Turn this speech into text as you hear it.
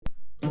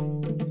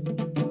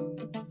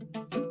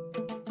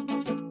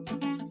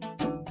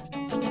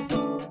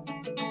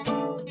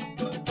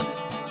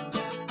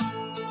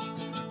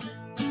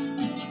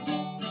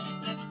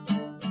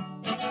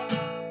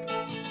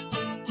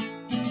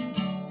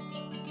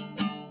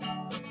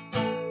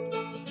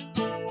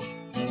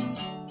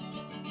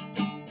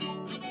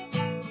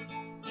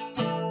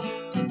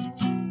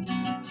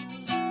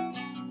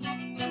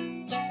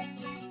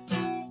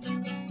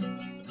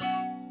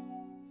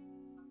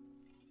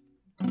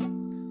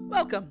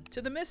Welcome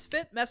to the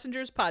Misfit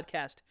Messengers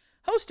podcast,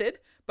 hosted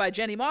by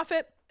Jenny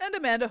Moffat and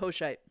Amanda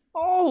Hoshite.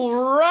 All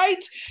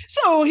right.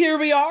 So here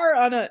we are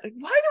on a,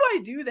 why do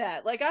I do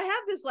that? Like I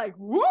have this like,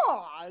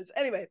 whoas.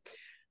 Anyway,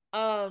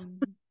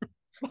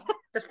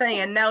 Just the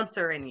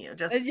announcer in you.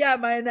 Just yeah,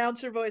 my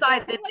announcer voice.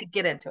 Decided to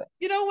get into it.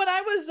 You know, when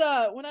I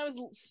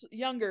was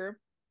younger,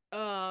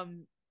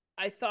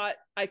 I thought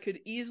I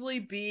could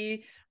easily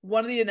be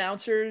one of the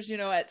announcers, you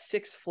know, at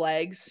Six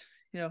Flags,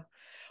 you know,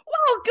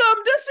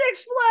 welcome to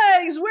Six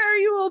Flags, where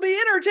you will be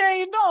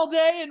entertained all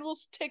day and we'll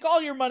take all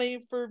your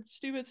money for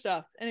stupid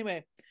stuff.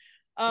 Anyway,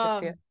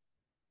 I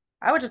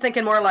was just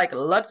thinking more like,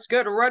 let's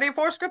get ready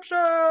for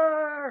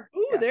scripture.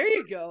 Ooh, yeah. There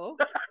you go.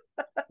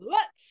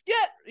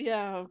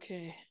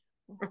 Okay.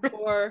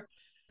 Or,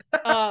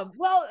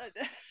 well,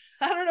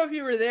 I don't know if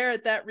you were there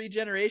at that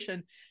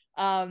regeneration,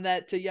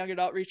 that young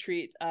adult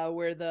retreat,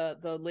 where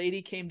the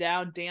lady came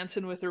down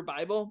dancing with her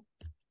Bible.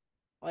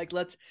 Like,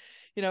 let's,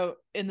 you know,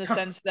 in the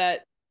sense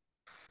that,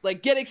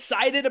 like, get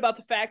excited about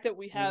the fact that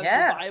we have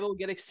the Bible,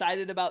 get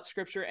excited about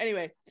scripture.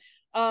 Anyway,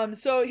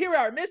 so here we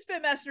are,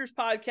 Misfit Messengers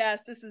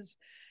podcast. This is,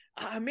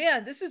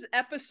 this is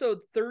episode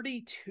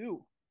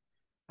 32.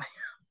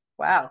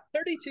 Wow.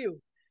 32.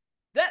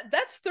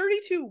 That's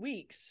 32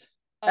 weeks.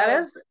 That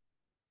is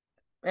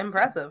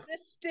impressive.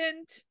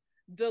 Consistent,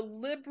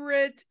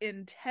 deliberate,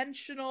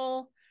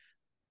 intentional.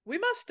 We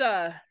must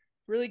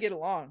really get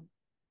along,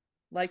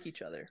 like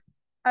each other.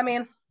 I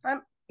mean,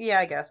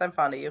 I guess I'm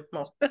fond of you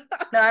most. No,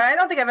 I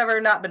don't think I've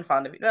ever not been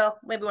fond of you. Well,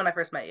 maybe when I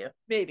first met you.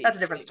 Maybe that's a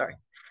different story.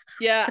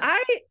 Yeah,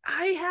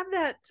 I have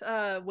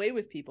that way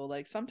with people.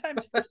 Like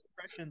sometimes first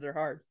impressions are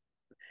hard.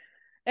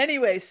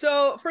 Anyway,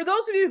 so for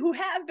those of you who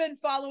have been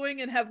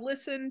following and have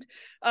listened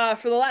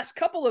for the last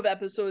couple of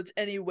episodes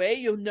anyway,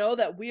 you'll know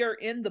that we are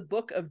in the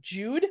book of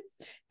Jude.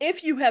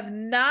 If you have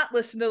not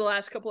listened to the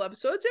last couple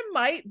episodes, it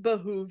might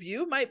behoove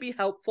you, might be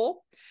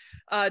helpful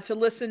to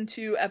listen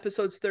to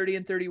episodes 30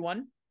 and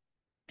 31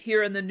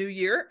 here in the new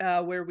year,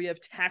 where we have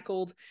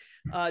tackled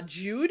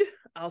Jude.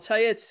 I'll tell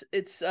you,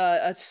 it's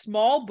a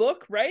small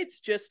book, right?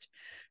 It's just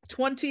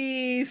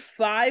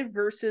 25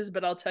 verses,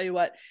 but I'll tell you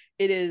what,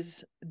 it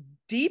is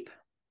deep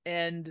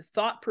and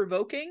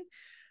thought-provoking,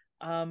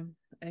 and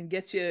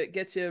gets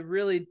you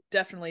really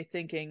definitely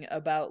thinking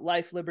about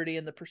life, liberty,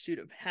 and the pursuit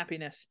of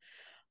happiness,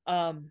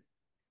 or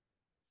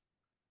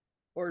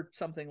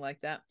something like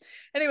that.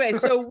 Anyway,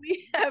 so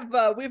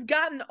we've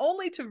gotten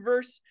only to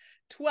verse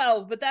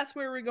 12, but that's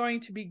where we're going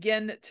to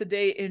begin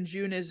today in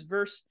June, is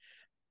verse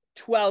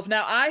 12.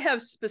 Now, I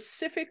have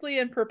specifically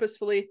and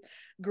purposefully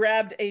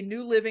grabbed a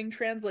New Living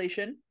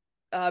Translation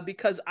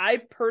because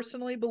I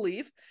personally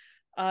believe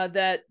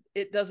that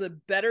it does a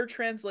better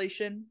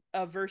translation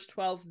of verse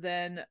 12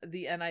 than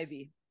the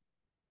NIV.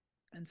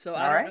 And so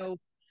I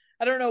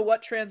don't know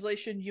what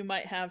translation you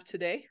might have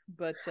today,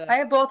 but I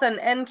have both an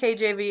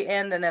NKJV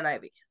and an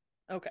NIV.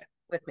 Okay.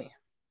 With me.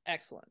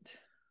 Excellent.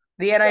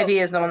 The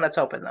NIV is the one that's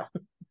open though.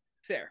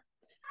 Fair.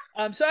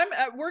 So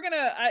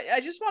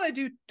I just want to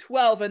do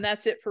 12 and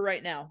that's it for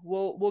right now.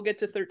 We'll get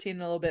to 13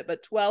 in a little bit,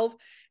 but 12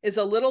 is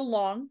a little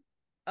long.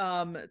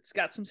 It's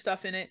got some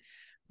stuff in it,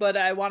 but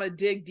I want to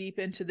dig deep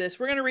into this.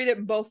 We're going to read it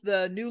in both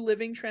the New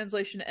Living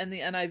Translation and the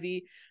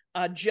NIV,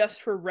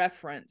 just for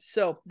reference.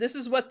 So this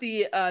is what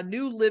the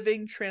New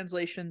Living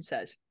Translation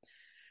says.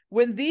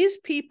 When these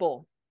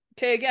people,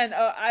 okay, again,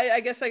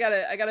 I guess I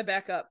gotta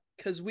back up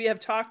because we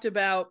have talked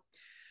about,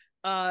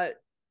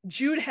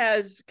 Jude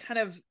has kind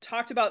of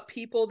talked about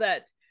people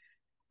that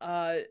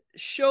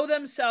show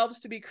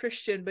themselves to be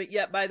Christian, but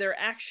yet by their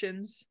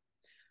actions,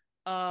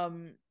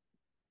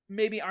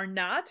 maybe are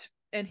not.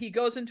 And he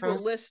goes into a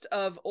list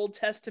of Old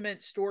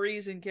Testament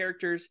stories and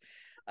characters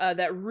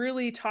that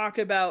really talk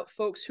about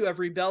folks who have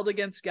rebelled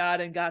against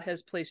God and God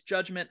has placed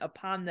judgment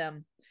upon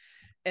them.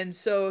 And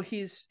so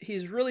he's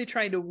really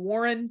trying to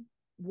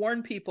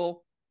warn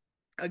people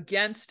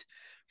against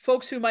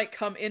folks who might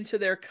come into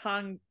their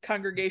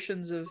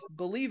congregations of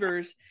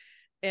believers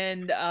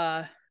and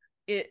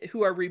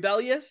who are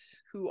rebellious,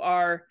 who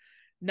are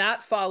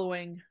not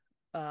following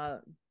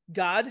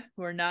God,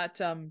 who are not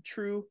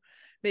true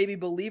maybe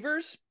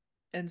believers.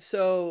 And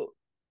so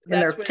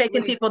they're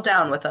taking people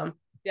down with them.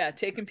 Yeah,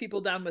 taking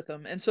people down with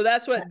them. And so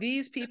that's what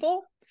these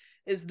people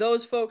is,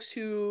 those folks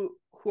who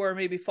are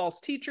maybe false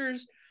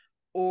teachers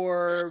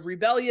or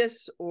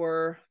rebellious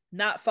or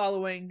not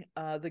following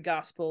the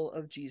gospel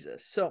of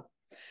Jesus. So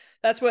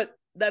that's what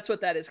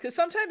that is. Because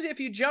sometimes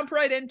if you jump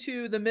right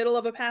into the middle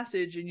of a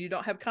passage and you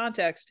don't have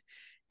context,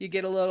 you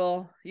get a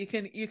little, you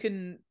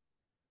can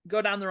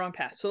go down the wrong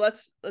path. So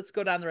let's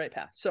go down the right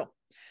path. So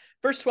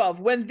verse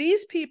 12, when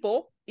these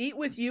people eat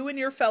with you in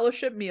your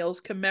fellowship meals,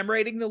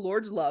 commemorating the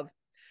Lord's love,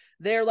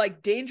 they are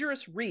like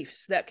dangerous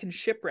reefs that can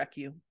shipwreck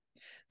you.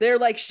 They are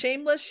like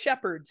shameless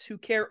shepherds who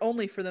care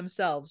only for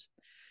themselves.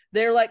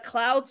 They are like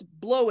clouds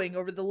blowing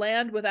over the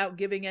land without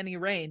giving any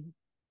rain.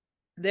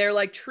 They are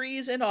like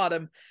trees in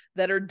autumn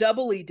that are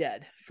doubly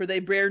dead, for they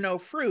bear no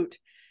fruit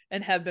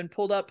and have been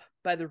pulled up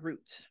by the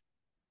roots.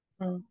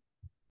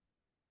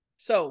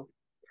 So,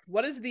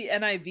 what does the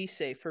NIV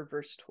say for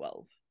verse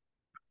 12?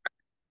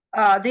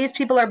 These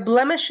people are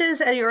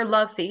blemishes at your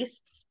love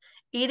feasts,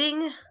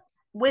 eating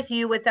with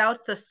you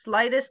without the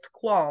slightest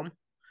qualm.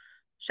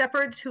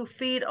 Shepherds who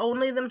feed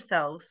only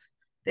themselves.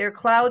 They are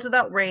clouds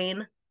without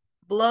rain,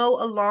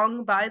 blown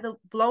along by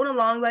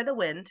the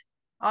wind.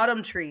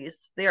 Autumn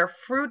trees. They are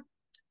fruit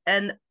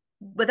and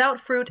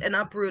without fruit and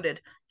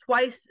uprooted,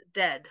 twice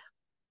dead.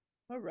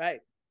 All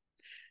right.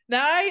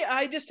 Now,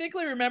 I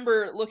distinctly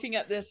remember looking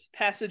at this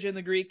passage in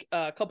the Greek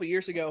a couple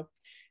years ago,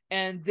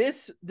 and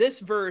this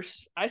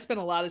verse, I spent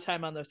a lot of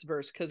time on this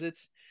verse because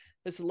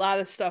there's a lot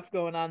of stuff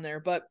going on there.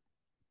 But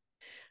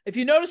if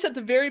you notice at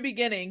the very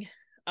beginning,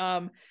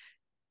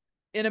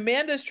 in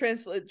Amanda's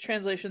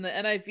translation, the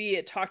NIV,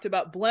 it talked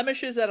about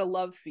blemishes at a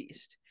love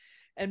feast.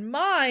 And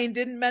mine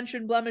didn't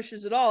mention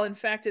blemishes at all. In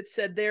fact, it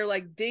said they're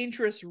like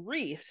dangerous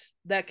reefs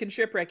that can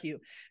shipwreck you.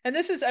 And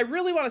I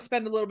really want to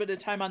spend a little bit of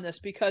time on this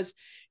because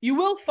you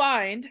will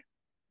find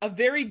a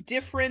very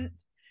different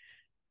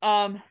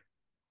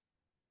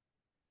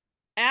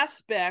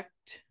aspect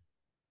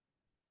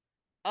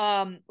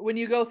when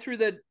you go through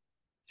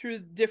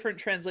different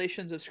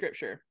translations of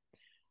scripture.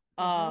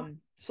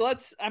 So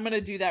I'm going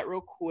to do that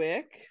real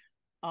quick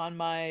on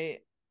my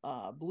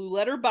Blue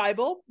Letter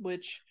Bible,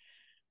 which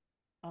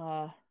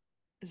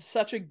is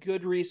such a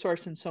good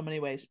resource in so many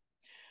ways.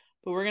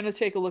 But we're going to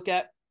take a look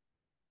at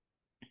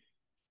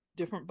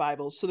different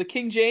Bibles. So the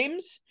King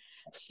James,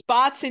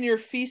 spots in your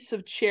feasts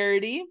of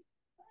charity.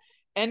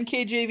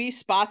 NKJV,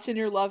 spots in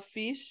your love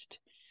feast.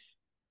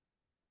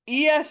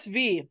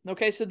 ESV,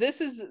 okay, so this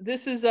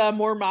is a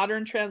more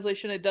modern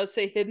translation. It does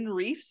say hidden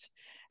reefs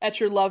at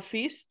your love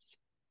feasts.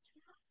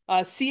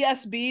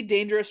 CSB,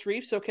 dangerous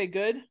reefs, okay,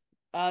 good.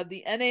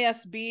 The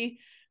NASB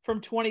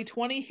from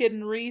 2020,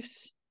 hidden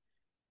reefs.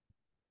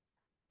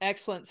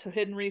 Excellent. So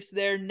hidden reefs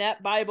there.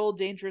 Net Bible,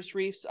 dangerous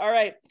reefs. All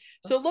right.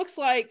 So it looks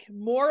like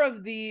more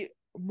of the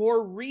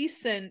more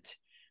recent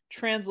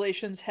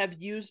translations have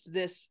used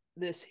this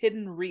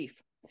hidden reef.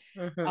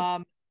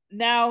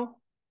 Now,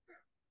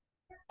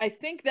 I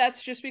think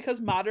that's just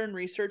because modern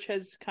research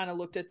has kind of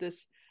looked at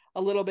this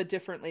a little bit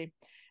differently.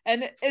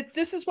 And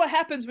this is what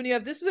happens when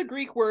this is a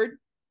Greek word.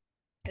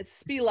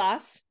 It's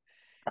spilas,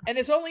 and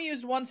it's only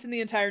used once in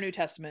the entire New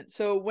Testament.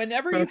 So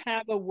whenever you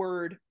have a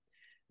word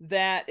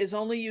that is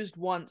only used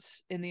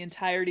once in the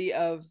entirety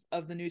of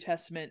the New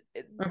Testament,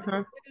 it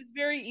is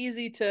very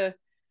easy to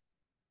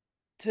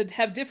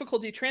have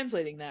difficulty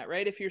translating that,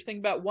 right? If you're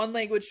thinking about one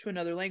language to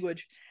another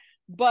language.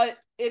 But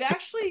it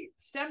actually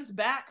stems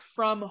back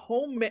from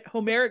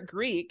Homeric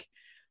Greek.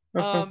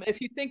 If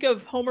you think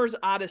of Homer's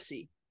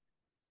Odyssey,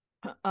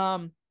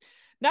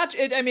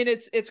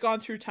 it's gone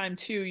through time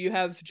too. You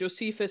have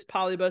Josephus,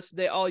 Polybus,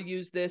 they all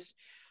use this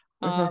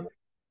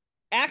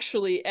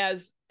actually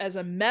as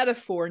a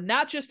metaphor,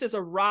 not just as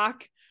a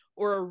rock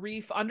or a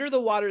reef under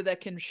the water that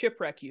can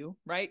shipwreck you,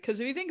 right? Because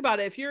if you think about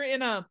it, if you're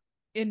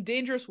in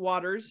dangerous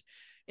waters,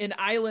 in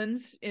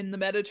islands in the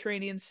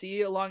Mediterranean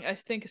Sea, along, I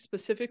think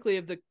specifically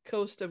of the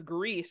coast of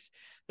Greece,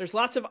 there's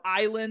lots of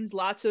islands,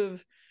 lots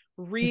of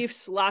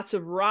reefs, lots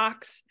of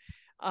rocks.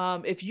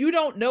 If you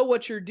don't know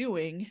what you're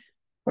doing,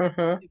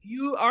 if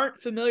you aren't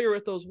familiar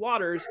with those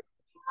waters,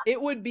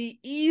 it would be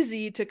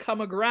easy to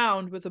come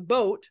aground with a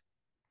boat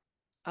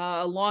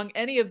along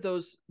any of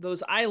those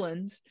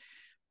islands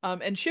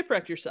and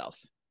shipwreck yourself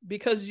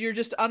because you're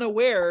just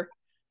unaware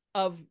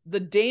of the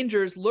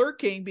dangers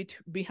lurking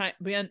behind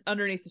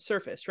underneath the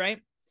surface, right?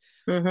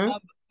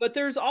 But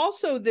there's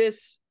also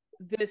this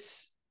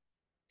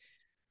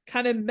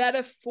kind of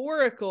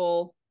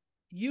metaphorical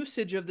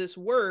usage of this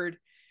word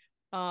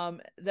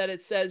that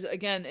it says,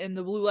 again, in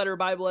the Blue Letter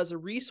Bible as a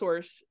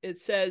resource.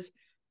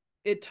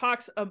 It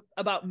talks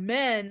about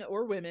men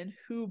or women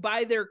who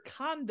by their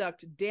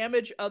conduct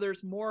damage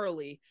others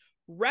morally,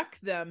 wreck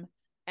them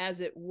as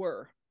it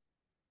were.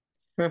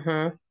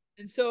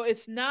 And so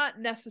it's not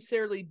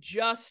necessarily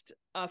just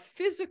a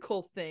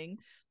physical thing,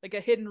 like a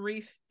hidden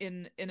reef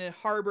in a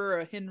harbor, or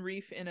a hidden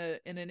reef in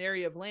an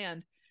area of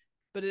land,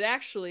 but it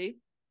actually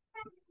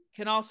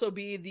can also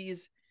be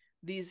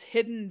these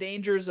hidden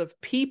dangers of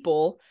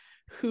people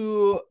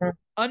who,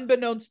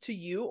 unbeknownst to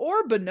you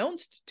or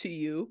beknownst to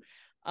you,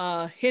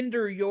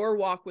 hinder your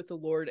walk with the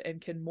Lord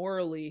and can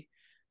morally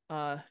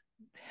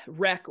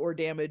wreck or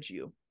damage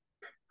you.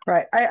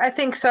 Right. I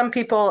think some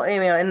people,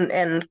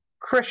 in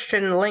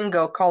Christian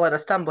lingo, call it a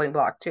stumbling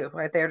block too,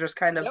 right? They're just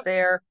kind of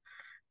there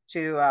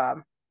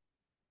to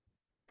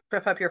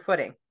trip up your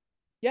footing.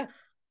 Yeah.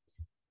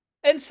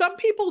 And some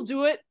people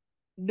do it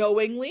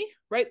knowingly,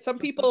 right? Some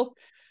people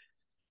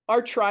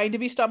are trying to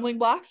be stumbling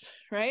blocks,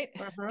 right?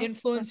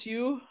 Influence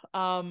you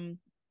in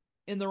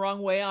the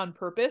wrong way on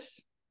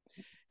purpose.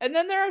 And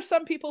then there are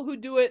some people who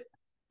do it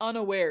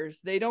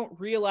unawares. They don't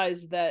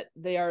realize that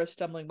they are a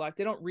stumbling block.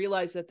 They don't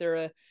realize that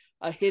they're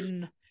a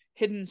hidden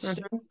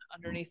stone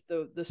underneath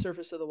the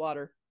surface of the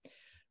water.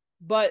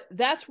 But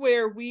that's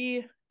where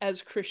we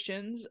as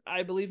Christians,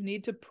 I believe,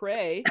 need to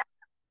pray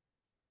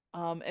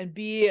and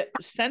be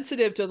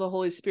sensitive to the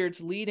Holy Spirit's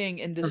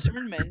leading and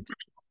discernment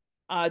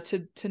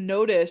to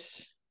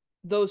notice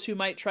those who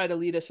might try to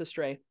lead us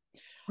astray.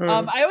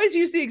 I always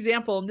use the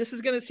example, and this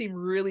is going to seem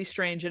really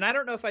strange, and I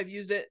don't know if I've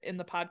used it in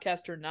the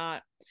podcast or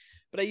not,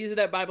 but I use it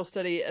at Bible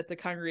study at the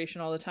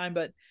congregation all the time.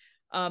 But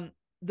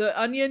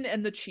the onion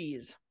and the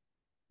cheese.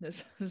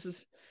 This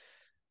is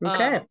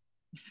Okay.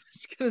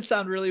 it's going to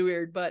sound really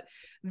weird, but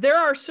there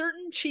are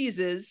certain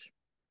cheeses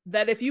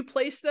that if you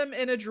place them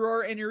in a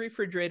drawer in your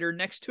refrigerator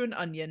next to an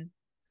onion,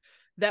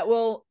 that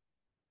will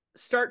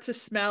start to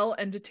smell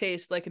and to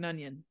taste like an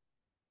onion.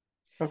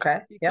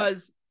 Okay.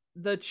 Because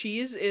the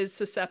cheese is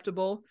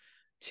susceptible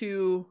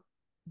to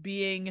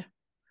being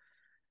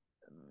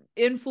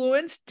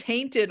influenced,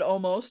 tainted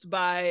almost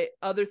by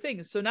other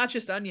things. So not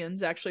just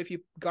onions, actually, if you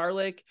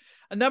garlic,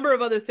 a number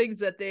of other things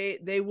that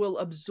they will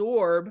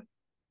absorb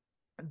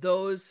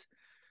those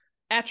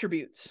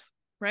attributes,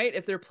 right?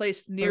 If they're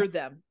placed near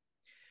them.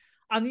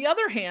 On the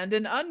other hand,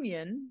 an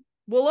onion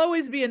will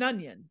always be an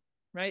onion,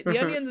 right? The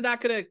onion's not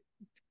going to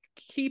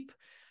keep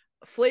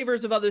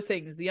flavors of other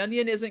things. The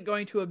onion isn't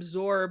going to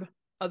absorb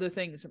other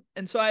things.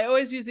 And so I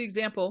always use the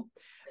example,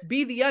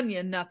 be the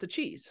onion, not the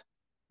cheese.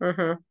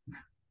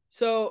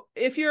 So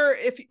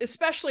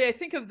especially I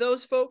think of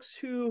those folks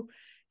who,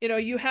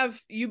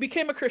 you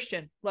became a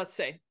Christian, let's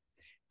say,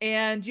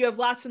 and you have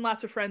lots and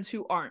lots of friends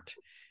who aren't,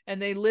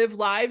 and they live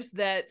lives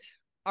that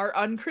are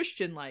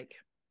unchristian like.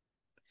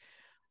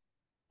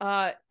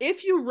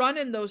 If you run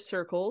in those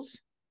circles,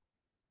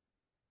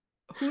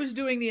 who's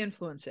doing the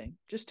influencing?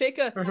 Just take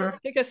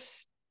a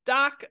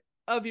stock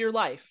of your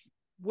life.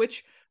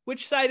 Which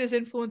side is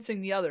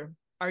influencing the other?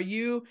 Are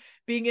you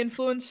being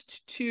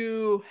influenced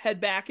to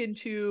head back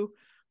into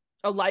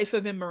a life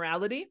of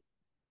immorality?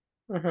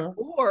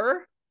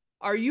 Or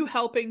are you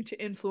helping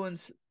to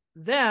influence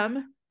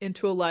them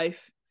into a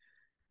life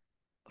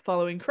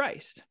following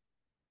Christ?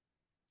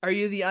 Are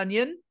you the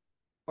onion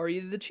or are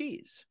you the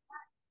cheese?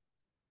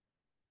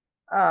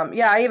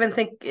 I even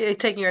think,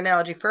 taking your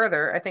analogy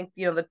further, I think,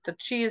 the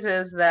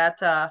cheeses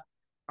that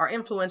are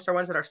influenced are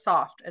ones that are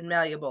soft and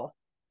malleable.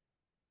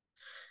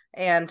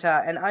 And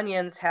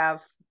onions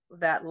have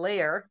that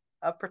layer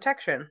of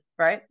protection,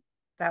 right?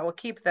 That will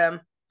keep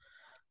them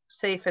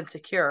safe and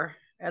secure.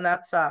 And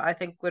that's, I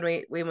think, when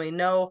we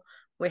know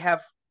we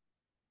have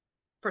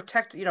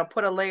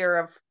put a layer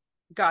of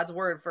God's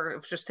word, for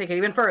just take it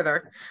even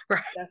further,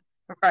 right? Yeah.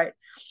 Right.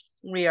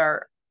 We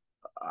are,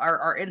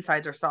 our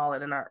insides are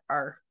solid and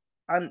are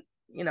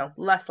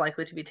less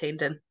likely to be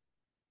tainted.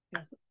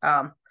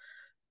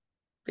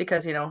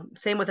 Because,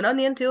 same with an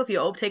onion too. If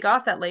you take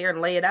off that layer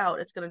and lay it out,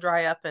 it's going to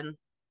dry up. And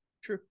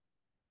true.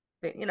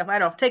 I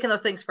know, taking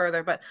those things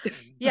further, but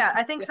yeah,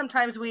 I think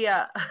sometimes we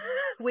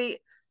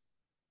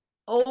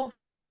over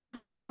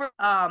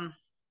have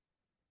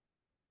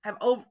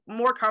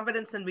more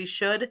confidence than we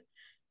should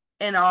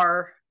in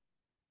our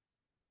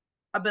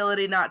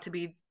ability not to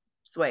be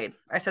swayed.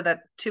 I said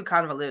that too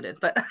convoluted,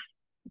 but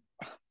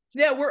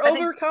yeah, we're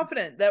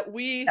overconfident that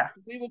we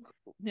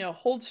will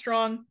hold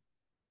strong.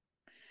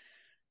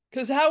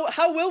 Because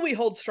how will we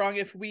hold strong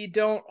if we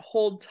don't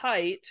hold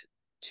tight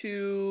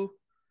to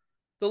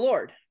the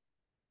Lord?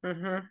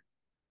 Yeah,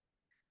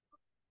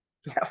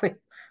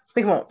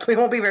 we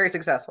won't be very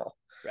successful,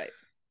 right?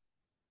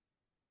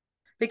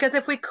 Because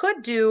if we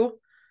could do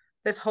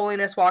this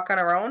holiness walk on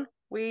our own,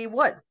 we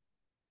would,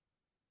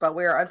 but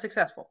we are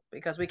unsuccessful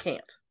because we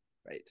can't.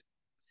 Right.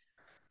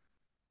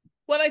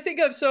 When I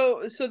think of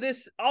so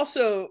this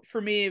also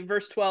for me,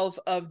 verse 12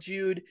 of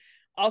Jude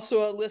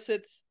also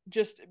elicits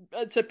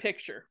it's a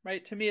picture,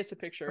 right? To me, it's a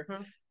picture.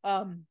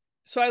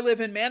 So I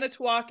live in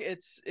Manitowoc.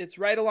 It's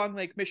right along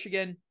Lake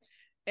Michigan.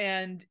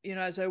 And,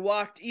 as I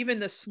walked even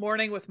this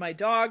morning with my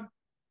dog,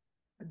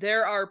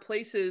 there are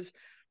places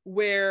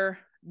where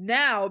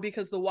now,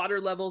 because the water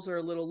levels are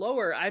a little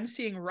lower, I'm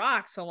seeing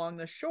rocks along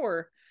the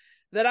shore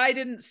that I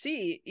didn't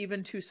see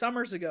even 2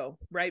 summers ago,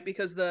 right?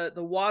 Because the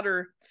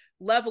water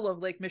level of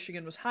Lake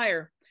Michigan was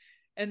higher.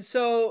 And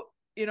so,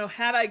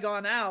 had I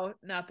gone out,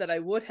 not that I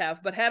would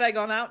have, but had I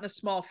gone out in a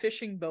small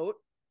fishing boat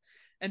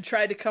and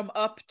tried to come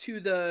up to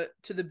the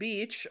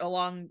beach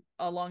along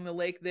the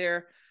lake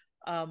there,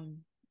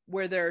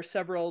 where there are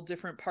several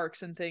different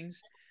parks and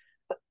things,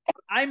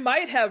 I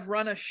might have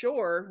run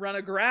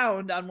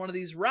aground on one of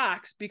these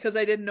rocks because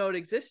I didn't know it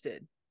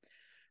existed.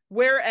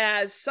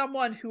 Whereas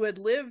someone who had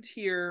lived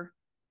here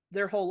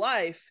their whole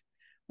life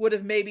would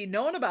have maybe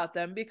known about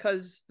them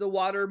because the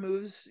water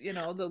moves,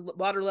 the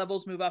water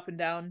levels move up and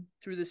down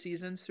through the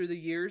seasons, through the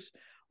years,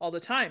 all the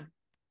time.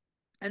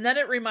 And then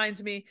it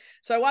reminds me,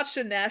 so I watched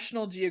a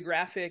National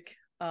Geographic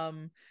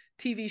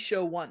TV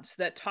show once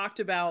that talked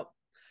about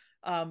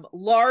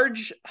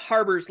large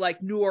harbors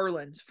like New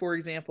Orleans, for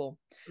example,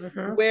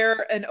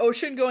 where an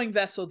ocean-going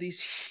vessel,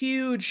 these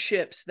huge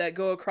ships that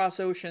go across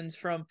oceans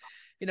from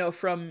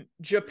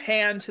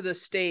Japan to the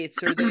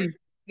States, or they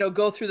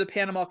go through the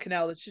Panama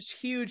Canal. It's just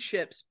huge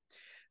ships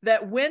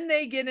that when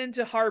they get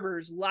into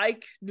harbors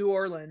like New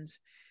Orleans,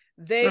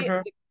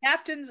 the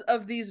captains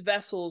of these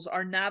vessels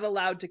are not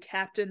allowed to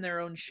captain their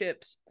own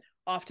ships,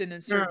 often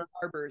in certain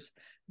harbors,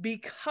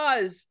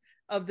 because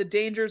of the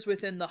dangers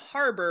within the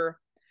harbor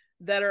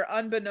that are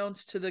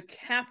unbeknownst to the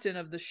captain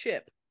of the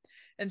ship.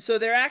 And so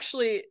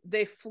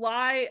they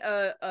fly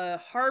a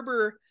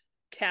harbor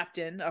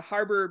captain, a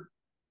harbor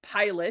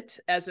pilot,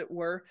 as it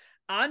were,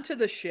 onto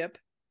the ship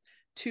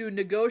to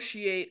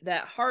negotiate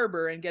that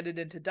harbor and get it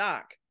into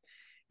dock.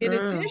 In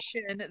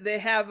addition, they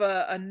have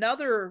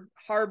another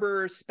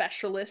harbor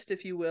specialist,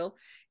 if you will,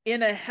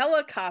 in a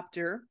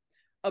helicopter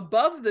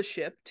above the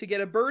ship to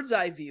get a bird's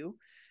eye view,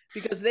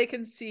 because they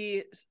can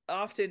see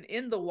often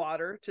in the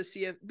water to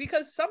see if,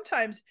 because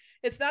sometimes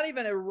it's not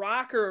even a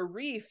rock or a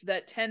reef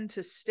that tend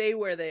to stay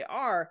where they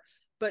are,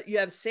 but you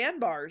have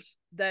sandbars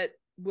that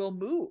will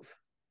move,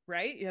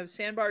 right? You have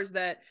sandbars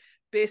that,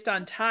 based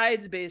on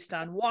tides, based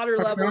on water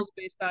levels,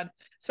 based on,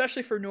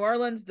 especially for New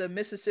Orleans, the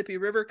Mississippi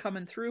River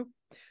coming through,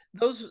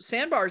 those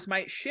sandbars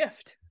might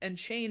shift and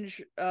change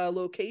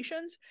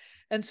locations.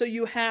 And so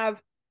you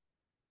have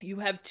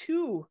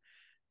two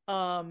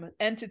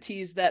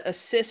entities that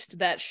assist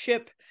that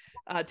ship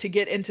to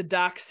get into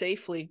dock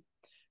safely.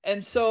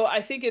 And so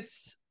I think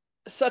it's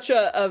such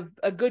a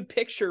good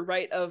picture,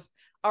 right, of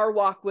our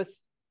walk with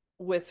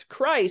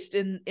Christ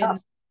in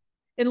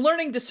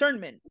learning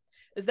discernment,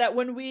 is that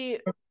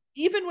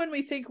even when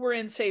we think we're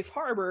in safe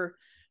harbor,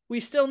 we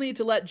still need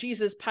to let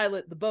Jesus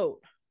pilot the boat,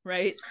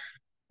 right?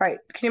 Right.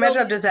 Can you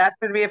imagine how disaster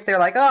it'd be if they're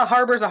like, oh,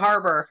 harbor's a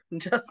harbor.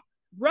 Just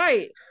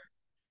right.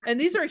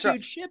 And these are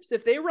huge ships.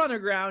 If they run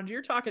aground,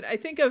 you're talking, I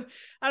don't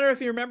know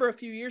if you remember a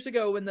few years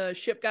ago when the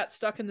ship got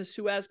stuck in the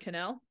Suez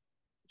Canal.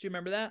 Do you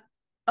remember that?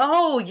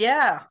 Oh,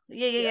 yeah.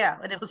 Yeah.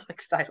 And it was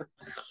like sideways.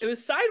 It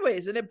was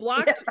sideways, and it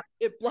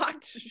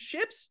blocked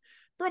ships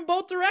from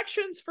both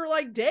directions for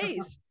like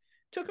days.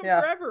 Took them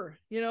forever,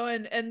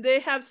 and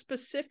they have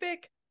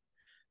specific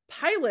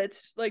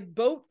pilots, like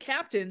boat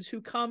captains, who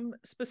come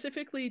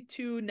specifically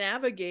to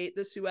navigate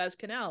the Suez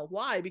Canal.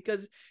 Why?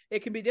 Because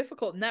it can be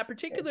difficult. And that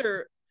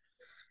particular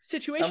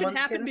situation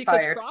happened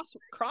because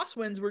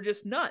crosswinds were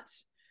just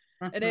nuts.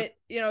 And it,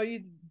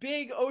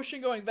 big ocean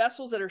going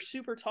vessels that are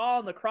super tall,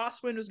 and the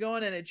crosswind was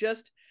going, and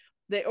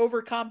they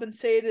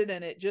overcompensated,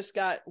 and it just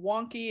got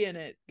wonky, and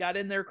it got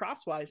in there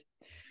crosswise.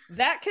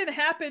 That can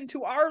happen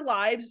to our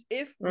lives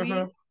if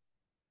we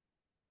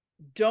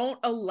don't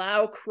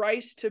allow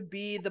Christ to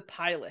be the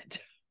pilot.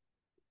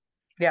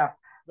 Yeah.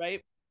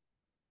 Right.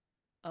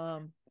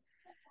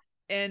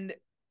 And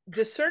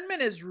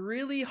discernment is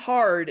really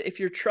hard if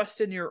you're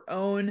trusting your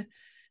own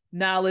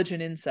knowledge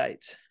and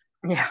insights.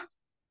 Yeah.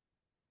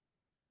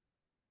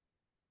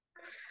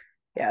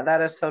 Yeah,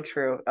 that is so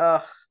true.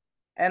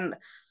 And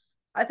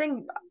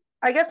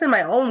I guess in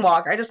my own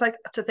walk, I just like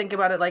to think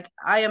about it like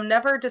I am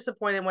never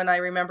disappointed when I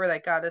remember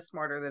that God is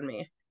smarter than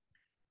me.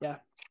 Yeah.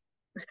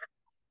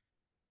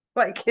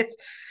 Like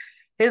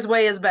his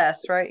way is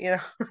best, right?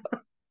 Yep.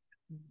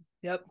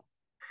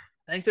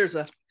 I think there's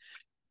a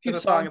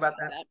song about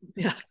that.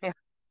 Yeah.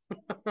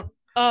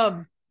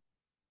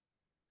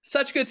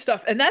 Such good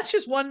stuff. And that's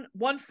just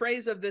one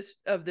phrase of this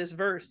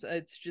verse.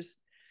 It's just,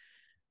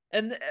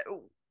 and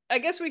I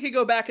guess we could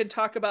go back and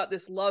talk about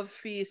this love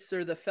feasts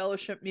or the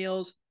fellowship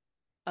meals.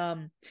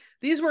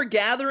 These were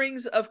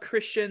gatherings of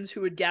Christians who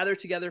would gather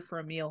together for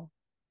a meal,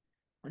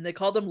 and they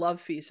called them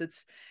love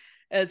feasts.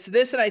 It's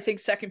this, and I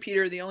think 2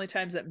 Peter are the only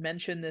times that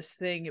mention this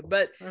thing.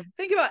 But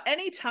think about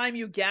any time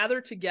you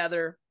gather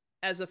together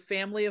as a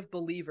family of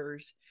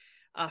believers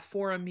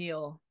for a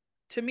meal.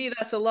 To me,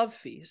 that's a love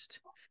feast.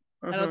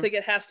 I don't think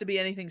it has to be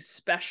anything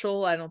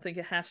special. I don't think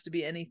it has to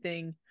be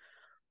anything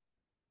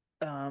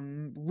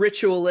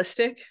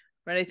ritualistic,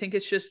 right? I think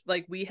it's just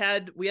like we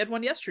had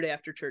one yesterday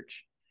after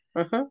church.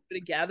 A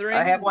gathering.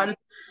 I have one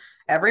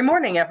every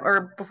morning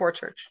or before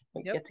church.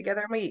 We get together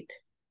and we eat.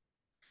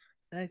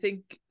 And I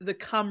think the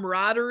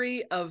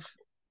camaraderie of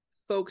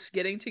folks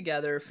getting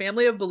together,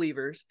 family of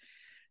believers,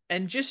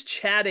 and just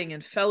chatting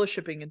and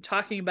fellowshipping and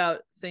talking about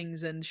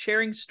things and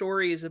sharing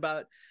stories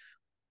about,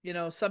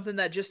 something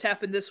that just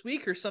happened this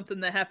week, or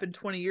something that happened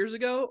 20 years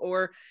ago,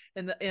 or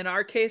in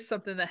our case,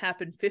 something that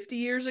happened 50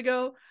 years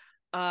ago.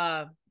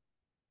 How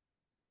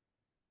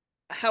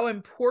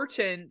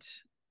important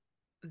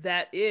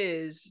that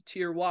is to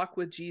your walk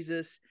with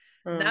Jesus,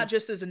 not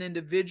just as an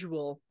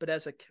individual, but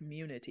as a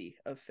community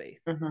of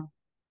faith.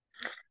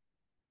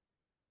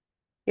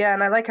 Yeah,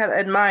 and I like how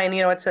in mine,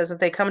 it says that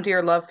they come to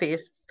your love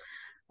feasts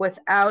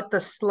without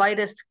the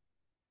slightest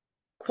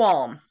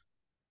qualm.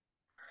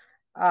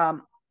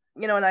 And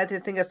I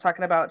think it's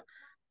talking about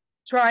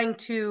trying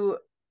to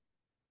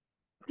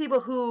people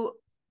who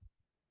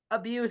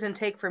abuse and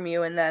take from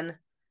you, and then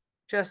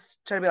just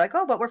try to be like,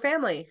 oh, but we're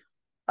family.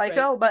 Like,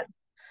 oh, but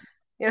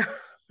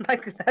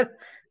like that,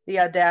 the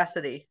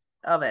audacity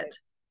of it.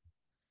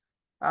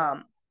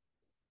 And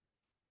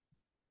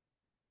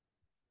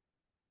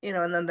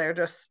then they're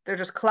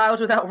just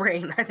clouds without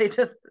rain. Are they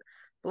just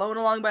blown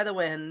along by the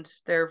wind?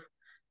 They're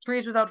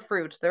trees without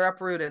fruit. They're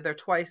uprooted. They're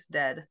twice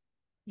dead.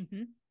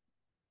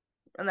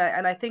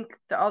 And I think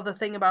the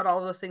thing about all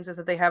of those things is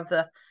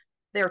that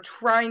they're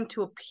trying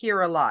to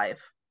appear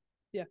alive.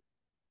 Yeah.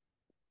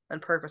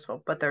 And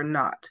purposeful, but they're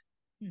not.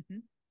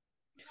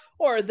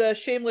 Or the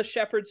shameless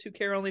shepherds who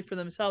care only for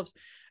themselves.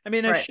 I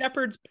mean, a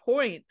shepherd's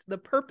point, the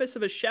purpose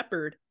of a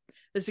shepherd,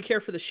 is to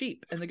care for the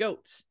sheep and the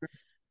goats.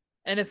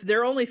 And if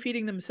they're only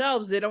feeding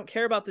themselves, they don't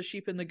care about the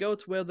sheep and the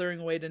goats withering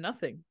away to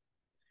nothing.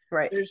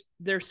 Right.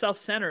 They're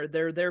self-centered.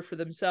 They're there for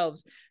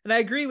themselves. And I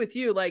agree with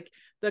you. Like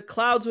the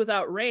clouds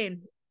without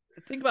rain,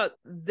 think about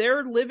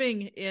they're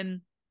living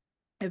in,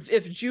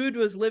 if Jude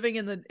was living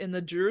in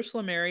the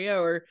Jerusalem area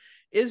or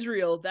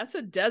Israel, that's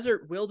a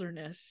desert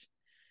wilderness.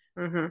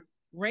 Mm-hmm.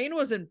 Rain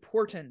was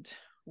important.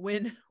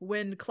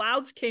 When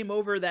clouds came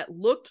over that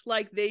looked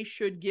like they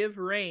should give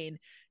rain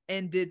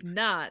and did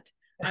not,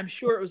 I'm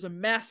sure it was a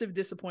massive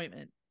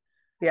disappointment.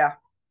 Yeah.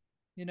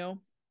 You know,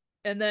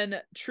 and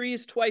then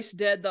trees twice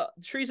dead. The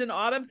trees in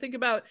autumn, think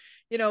about,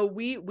 you know,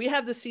 we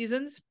have the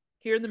seasons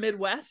here in the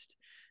Midwest.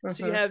 Mm-hmm.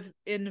 So you have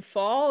in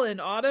fall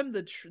and autumn,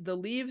 the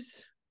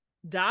leaves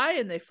die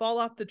and they fall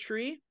off the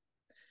tree.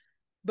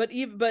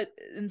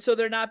 And so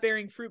they're not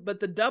bearing fruit. But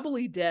the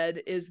doubly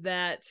dead is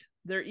that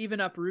they're even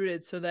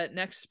uprooted, so that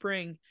next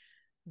spring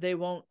they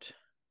won't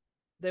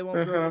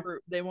grow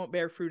fruit. They won't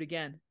bear fruit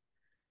again.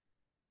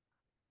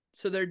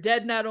 So they're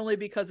dead not only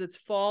because it's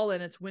fall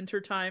and it's winter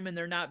time and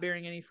they're not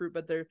bearing any fruit,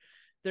 but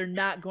they're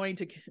not going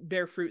to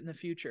bear fruit in the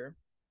future.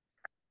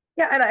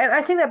 Yeah, and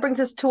I think that brings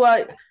us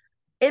to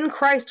in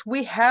Christ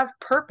we have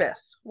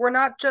purpose. We're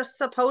not just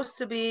supposed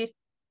to be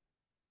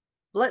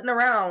flitting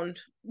around.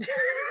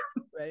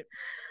 Right.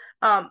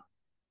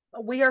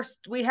 We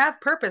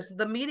have purpose.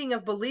 The meeting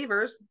of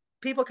believers,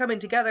 people coming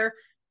together,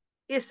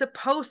 is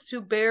supposed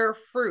to bear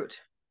fruit.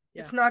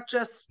 Yeah. It's not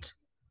just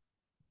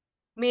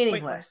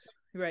meaningless.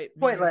 Right.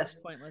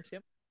 Pointless.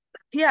 Yep.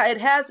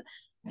 Yeah,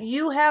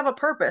 you have a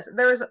purpose.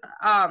 There's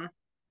I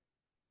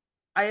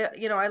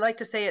like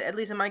to say it, at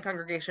least in my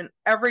congregation,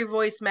 every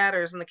voice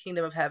matters in the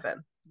kingdom of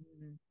heaven.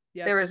 Mm-hmm.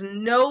 Yep. There is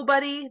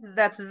nobody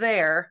that's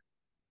there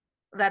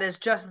that is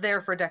just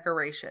there for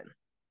decoration.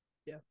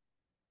 Yeah.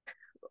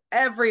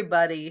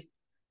 Everybody,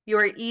 you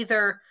are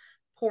either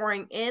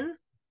pouring in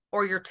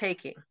or you're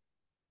taking.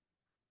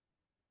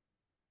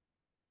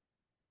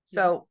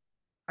 So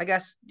I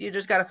guess you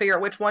just got to figure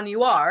out which one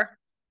you are.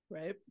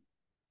 Right.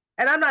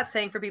 And I'm not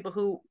saying for people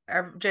who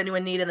have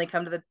genuine need and they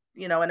come to the,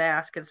 and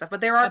ask and stuff,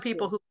 but there are Absolutely.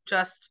 People who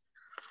just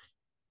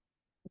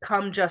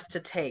come just to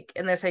take,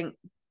 and they're saying,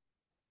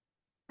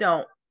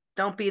 don't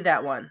be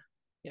that one.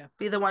 Yeah.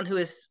 Be the one who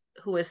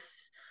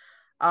is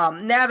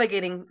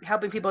navigating,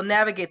 helping people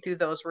navigate through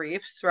those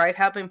reefs, right?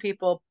 Helping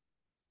people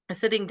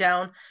sitting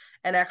down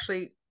and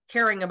actually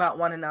caring about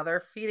one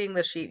another, feeding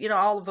the sheep,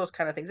 all of those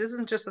kind of things. This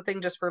isn't just a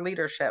thing just for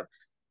leadership.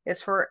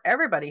 It's for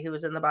everybody who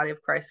is in the body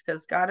of Christ,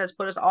 because God has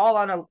put us all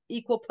on an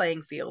equal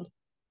playing field.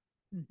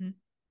 Mm-hmm.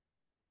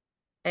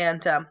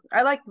 And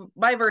I like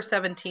my verse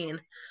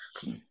 17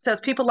 says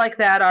people like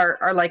that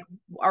are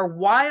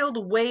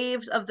wild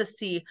waves of the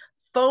sea,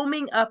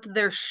 foaming up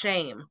their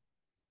shame.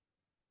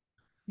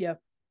 Yeah.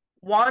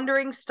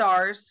 Wandering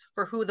stars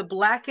for who the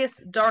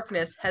blackest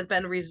darkness has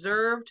been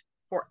reserved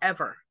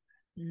forever.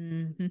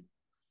 Mm-hmm.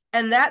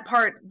 And that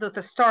part,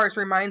 the stars,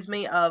 reminds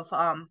me of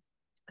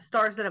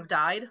stars that have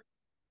died.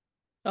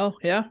 Oh,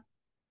 yeah.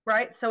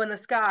 Right? So in the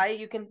sky,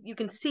 you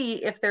can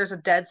see if there's a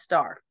dead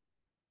star.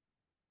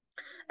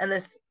 And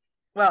this,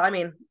 well, I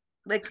mean,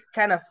 like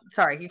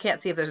sorry, you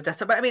can't see if there's a dead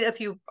star, but I mean, if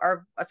you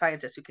are a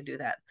scientist, you can do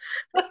that.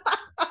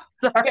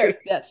 Sorry.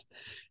 Yes.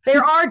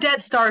 There are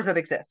dead stars that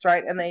exist,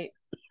 right? And they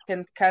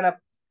can kind of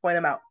point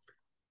them out.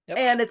 Yep.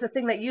 And it's a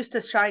thing that used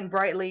to shine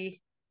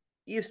brightly,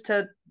 used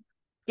to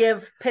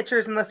give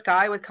pictures in the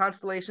sky with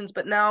constellations,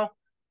 but now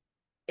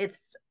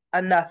it's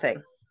a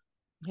nothing.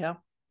 Yeah.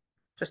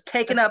 Just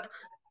taking up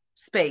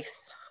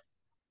space.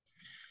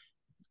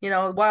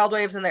 Wild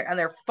waves, and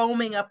they're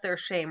foaming up their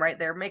shame, right?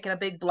 They're making a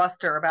big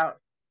bluster about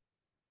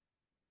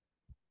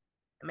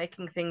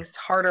making things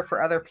harder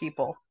for other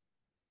people.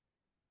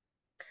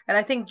 And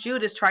I think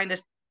Jude is trying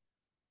to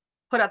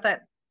put out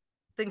that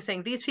thing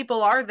saying, these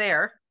people are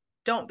there.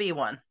 Don't be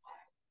one.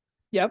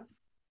 Yep.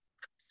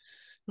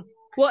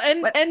 Well,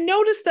 and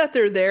notice that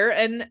they're there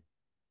and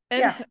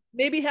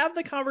maybe have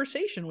the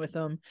conversation with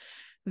them,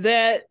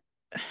 that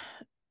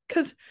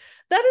because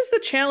that is the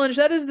challenge.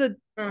 That is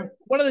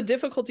one of the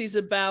difficulties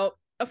about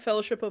a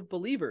fellowship of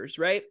believers,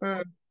 right?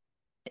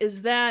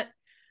 Is that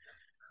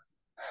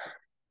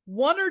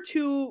one or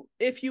two,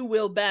 if you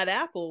will, bad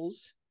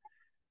apples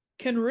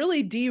can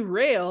really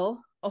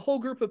derail a whole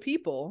group of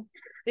people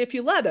if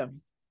you let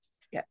them.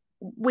 Yeah.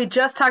 We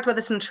just talked about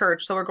this in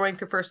church. So we're going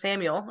through 1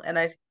 Samuel, and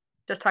I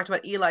just talked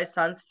about Eli's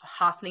sons,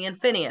 Hophni and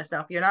Phinehas.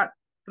 Now, if you're not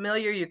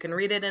familiar, you can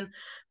read it in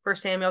 1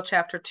 Samuel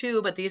chapter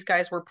 2, but these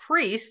guys were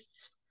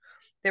priests.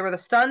 They were the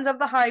sons of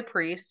the high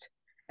priest,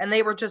 and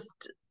they were just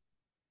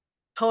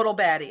total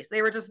baddies.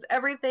 They were just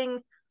everything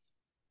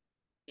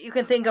you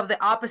can think of,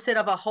 the opposite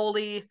of a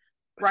holy,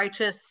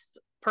 righteous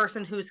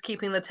person who's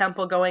keeping the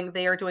temple going.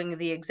 They are doing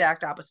the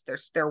exact opposite.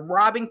 They're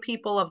robbing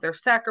people of their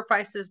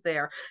sacrifices. They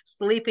are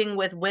sleeping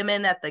with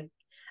women at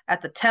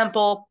the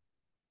temple.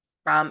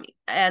 And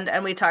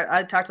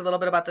I talked a little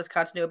bit about this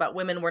continuity about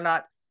women were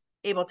not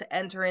able to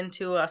enter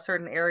into a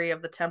certain area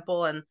of the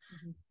temple, and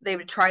they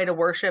would try to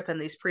worship, and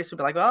these priests would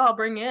be like, "Oh, I'll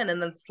bring you in,"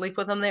 and then sleep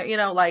with them there.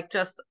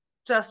 Just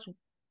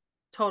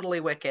totally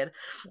wicked.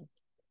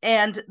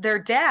 And their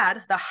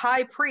dad, the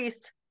high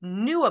priest,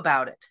 knew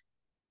about it.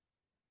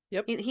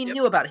 Yep. He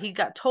knew about it. He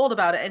got told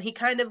about it, and he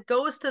kind of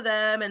goes to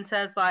them and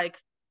says, like,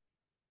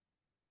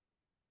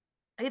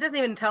 he doesn't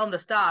even tell them to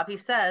stop. He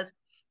says,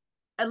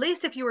 at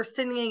least if you were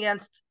sinning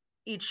against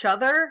each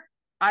other,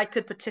 I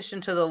could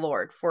petition to the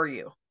Lord for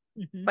you.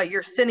 Mm-hmm. But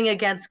you're sinning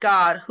against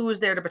God. Who is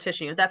there to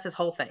petition you? That's his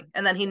whole thing.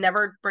 And then he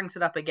never brings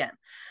it up again.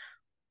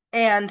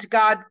 And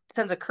God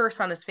sends a curse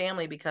on his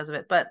family because of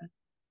it.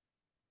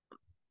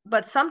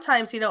 But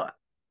sometimes, Eli,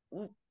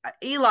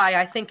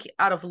 I think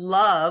out of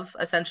love,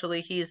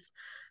 essentially, he's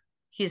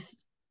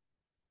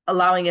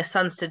allowing his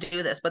sons to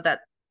do this, but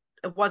that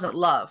it wasn't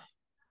love.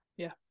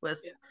 Yeah. It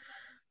was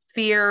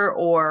fear,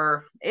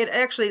 or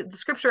the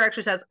scripture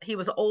actually says he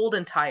was old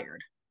and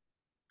tired.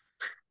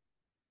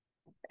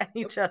 And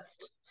he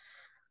just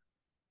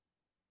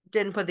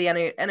didn't put the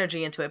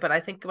energy into it. But I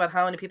think about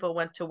how many people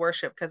went to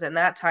worship, because in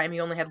that time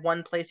you only had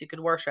one place you could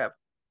worship.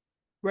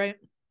 Right.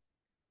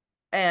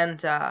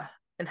 And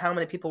how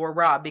many people were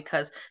robbed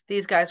because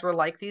these guys were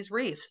like these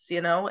reefs,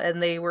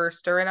 and they were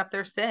stirring up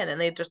their sin, and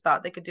they just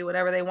thought they could do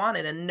whatever they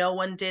wanted, and no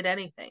one did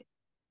anything.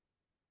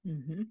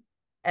 Mm-hmm.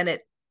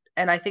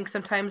 And I think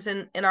sometimes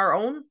in our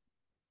own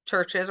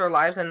churches or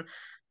lives, and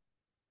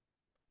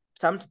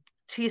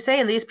he's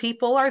saying these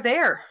people are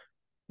there.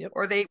 Yep.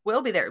 Or they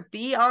will be there.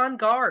 Be on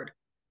guard.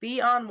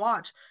 Be on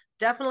watch.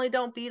 Definitely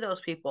don't be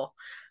those people.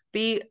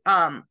 Be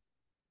and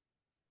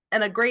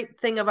a great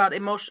thing about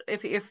emotion,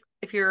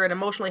 if you're an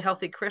emotionally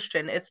healthy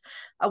Christian, it's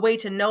a way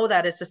to know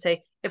that is to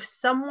say, if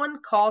someone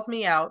calls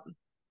me out,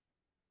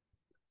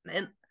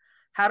 and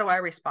how do I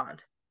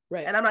respond?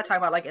 Right. And I'm not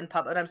talking about like in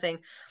public. I'm saying,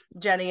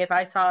 Jenny, if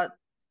I saw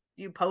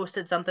you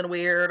posted something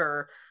weird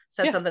or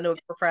said something to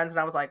your friends, and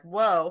I was like,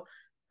 whoa,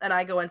 and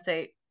I go and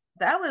say,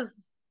 that was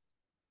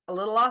a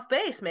little off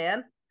base,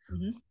 man.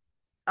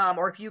 Mm-hmm.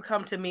 Or if you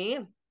come to me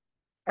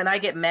and I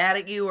get mad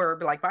at you or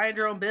be like, mind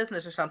your own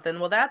business or something,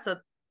 well, that's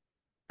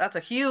a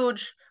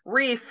huge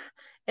reef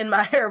in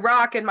my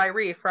rock in my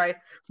reef, right?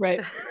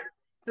 Right.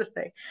 To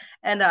say.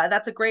 And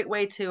that's a great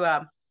way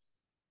to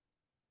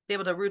be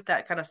able to root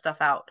that kind of stuff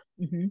out.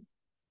 Mm-hmm.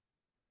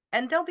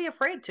 And don't be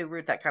afraid to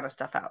root that kind of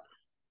stuff out.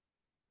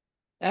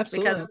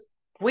 Absolutely. Because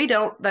if we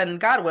don't, then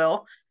God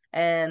will,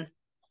 and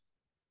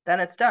then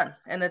it's done.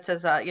 And it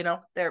says,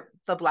 the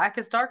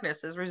blackest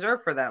darkness is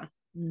reserved for them.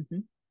 Mm-hmm.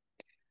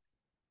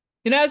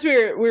 As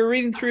we were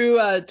reading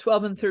through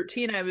 12 and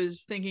 13, I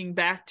was thinking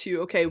back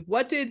to, okay,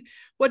 what did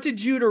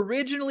Jude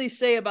originally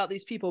say about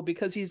these people?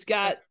 Because he's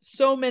got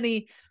so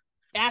many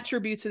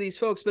attributes of these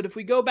folks. But if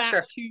we go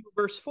back to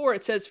verse 4,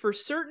 it says, for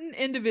certain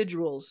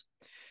individuals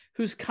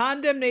whose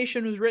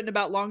condemnation was written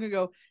about long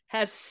ago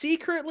have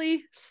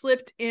secretly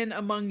slipped in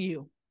among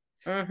you.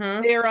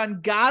 Mm-hmm. They are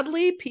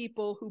ungodly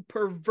people who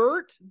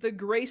pervert the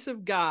grace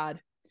of God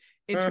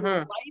into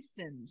a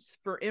license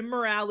for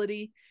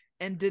immorality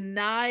and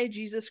deny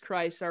Jesus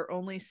Christ, our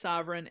only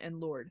sovereign and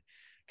Lord.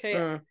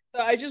 Okay.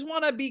 So I just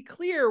want to be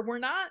clear. We're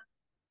not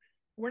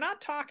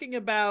talking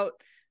about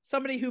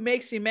somebody who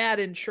makes you mad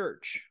in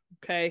church.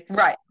 Okay.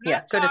 Right.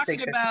 Good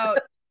distinction.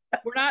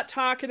 We're not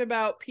talking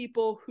about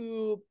people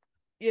who,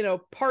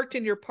 parked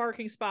in your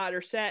parking spot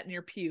or sat in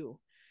your pew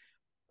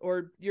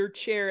or your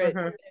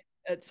chair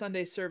at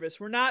Sunday service.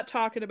 We're not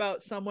talking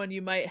about someone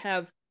you might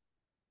have,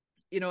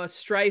 a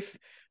strife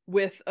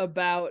with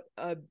about,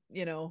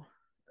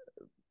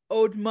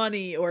 owed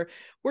money, or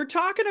we're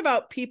talking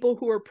about people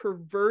who are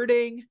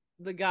perverting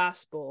the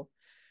gospel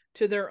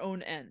to their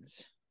own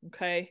ends.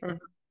 Okay.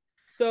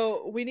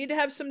 So we need to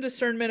have some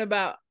discernment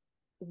about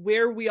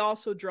where we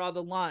also draw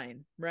the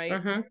line,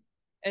 right?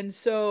 And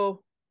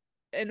so,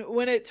 and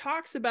when it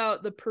talks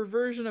about the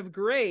perversion of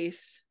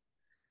grace,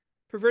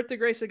 pervert the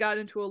grace of God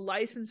into a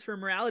license for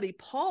immorality,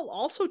 Paul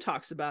also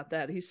talks about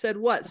that. He said,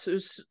 what? So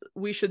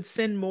we should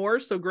sin more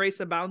so grace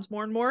abounds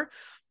more and more?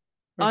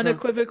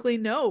 Unequivocally,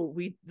 no.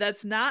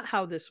 That's not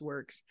how this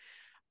works.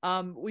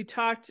 I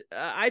talked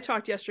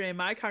yesterday in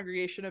my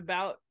congregation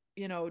about,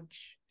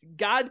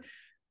 God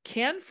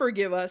can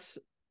forgive us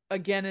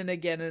again and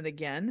again and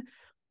again,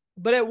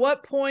 but at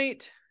what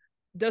point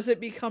does it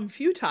become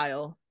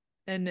futile?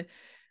 And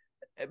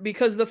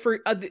because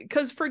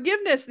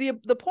forgiveness,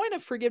 the point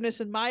of forgiveness,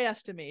 in my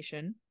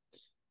estimation,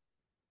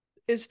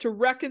 is to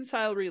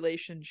reconcile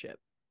relationship.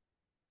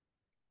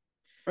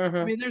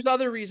 I mean, there's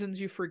other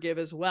reasons you forgive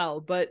as well,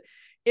 but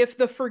if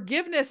the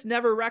forgiveness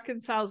never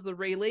reconciles the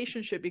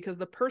relationship because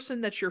the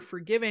person that you're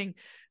forgiving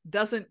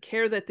doesn't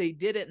care that they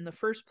did it in the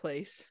first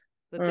place,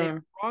 that they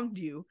wronged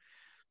you,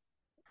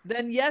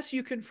 then yes,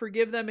 you can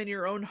forgive them in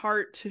your own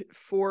heart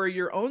for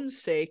your own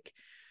sake,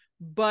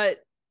 but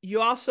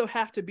you also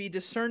have to be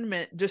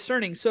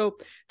discerning. So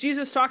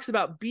Jesus talks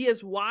about be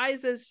as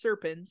wise as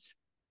serpents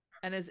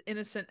and as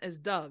innocent as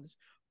doves.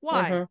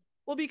 Why?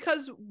 Well,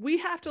 because we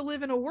have to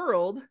live in a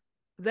world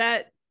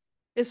that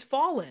is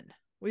fallen.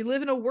 We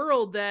live in a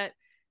world that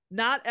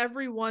not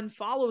everyone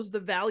follows the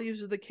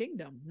values of the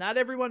kingdom. Not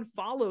everyone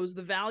follows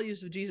the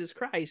values of Jesus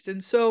Christ.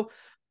 And so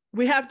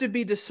we have to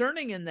be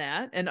discerning in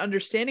that and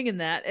understanding in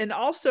that. And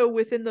also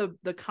within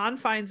the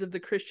confines of the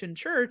Christian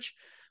church,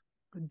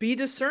 be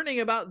discerning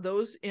about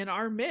those in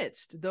our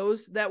midst,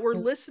 those that we're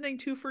listening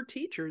to for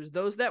teachers,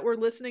 those that we're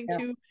listening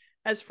to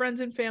as friends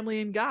and family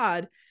in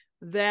God,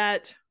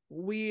 that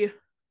we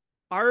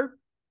are,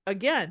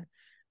 again,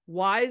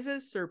 wise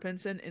as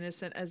serpents and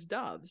innocent as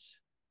doves.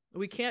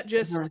 We can't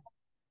just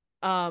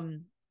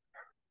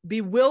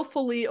be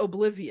willfully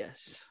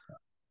oblivious.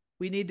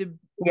 We need to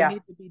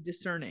be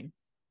discerning.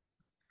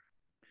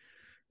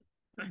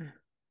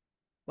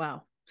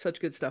 Wow, such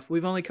good stuff.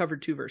 We've only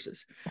covered 2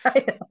 verses.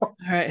 I know. All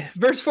right.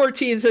 Verse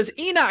 14 says,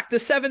 Enoch, the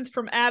 7th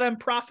from Adam,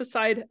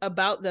 prophesied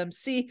about them.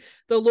 See,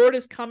 the Lord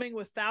is coming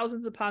with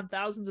thousands upon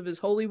thousands of his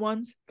holy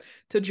ones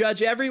to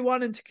judge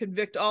everyone and to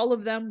convict all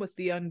of them with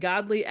the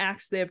ungodly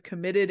acts they have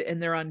committed in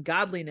their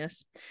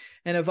ungodliness,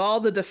 and of all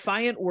the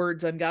defiant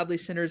words ungodly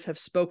sinners have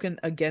spoken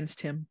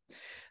against him.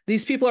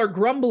 These people are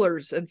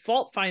grumblers and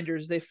fault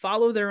finders. They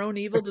follow their own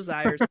evil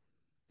desires.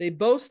 They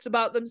boast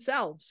about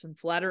themselves and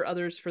flatter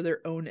others for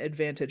their own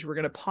advantage. We're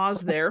going to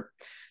pause there.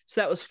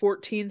 So that was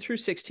 14 through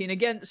 16.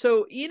 Again,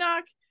 so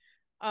Enoch,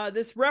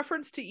 this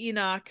reference to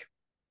Enoch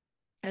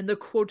and the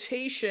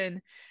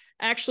quotation,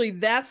 actually,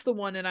 that's the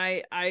one, and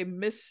I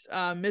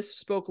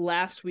misspoke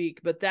last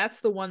week, but that's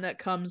the one that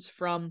comes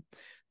from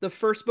the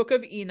first book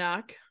of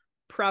Enoch,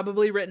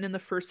 probably written in the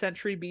 1st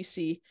century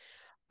BC.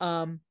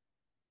 And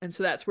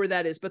so that's where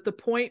that is. But the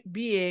point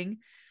being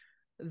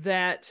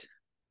that,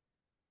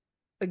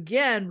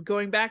 again,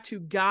 going back to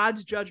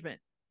God's judgment,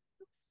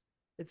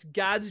 it's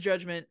God's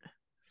judgment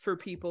for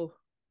people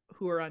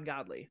who are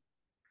ungodly.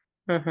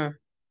 Mm-hmm.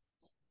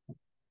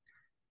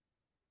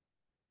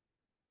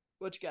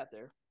 What you got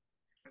there?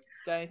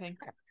 Got anything?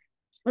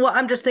 Well,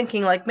 I'm just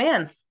thinking, like,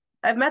 man,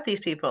 I've met these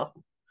people.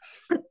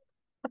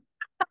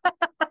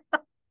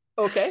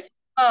 Okay.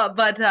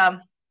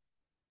 But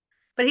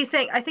he's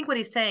saying, I think what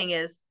he's saying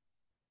is,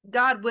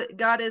 God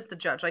is the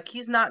judge. Like,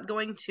 he's not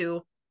going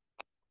to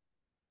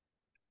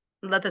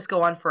let this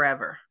go on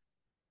forever.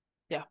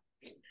 Yeah.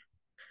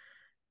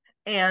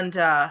 And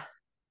to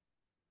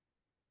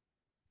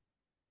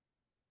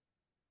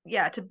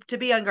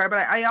be on guard.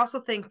 But I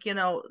also think,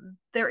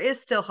 there is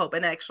still hope.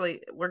 And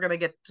actually, we're going to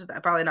get to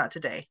that, probably not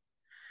today.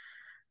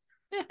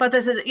 Yeah. But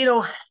this is,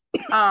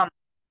 I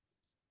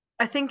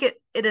think it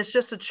is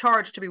just a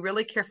charge to be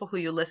really careful who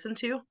you listen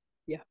to.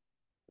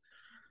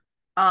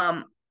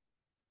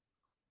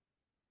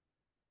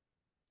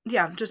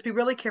 Yeah. Just be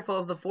really careful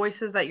of the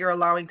voices that you're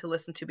allowing to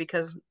listen to,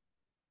 because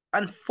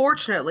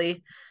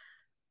unfortunately,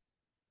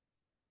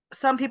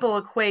 some people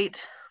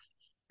equate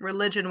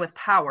religion with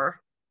power.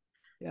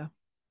 Yeah.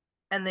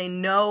 And they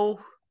know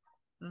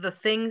the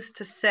things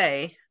to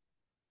say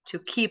to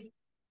keep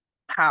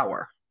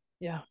power.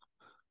 Yeah.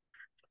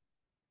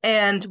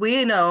 And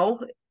we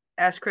know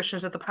as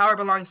Christians that the power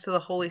belongs to the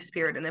Holy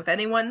Spirit. And if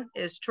anyone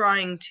is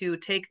trying to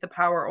take the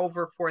power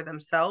over for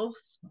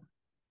themselves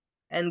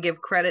and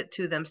give credit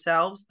to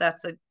themselves,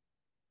 it's a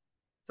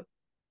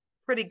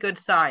pretty good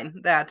sign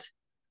that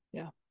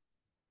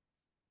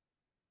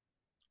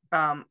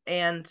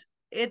and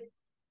it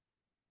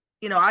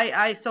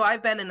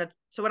I've been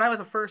so when I was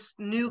a first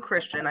new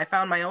Christian, I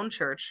found my own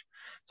church.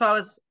 So I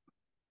was,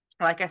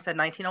 like I said,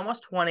 19,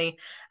 almost 20,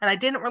 and I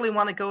didn't really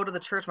want to go to the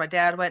church my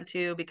dad went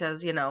to,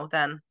 because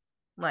then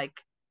like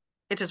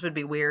it just would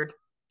be weird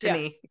to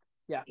me.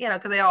 Yeah.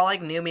 Because they all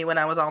like knew me when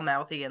I was all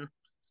mouthy and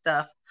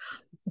stuff.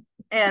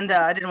 And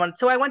I didn't want,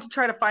 so I went to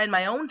try to find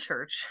my own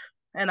church,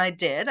 and I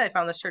did. I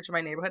found this church in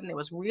my neighborhood, and it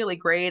was really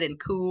great and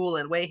cool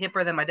and way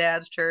hipper than my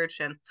dad's church.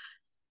 And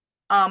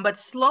but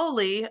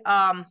slowly,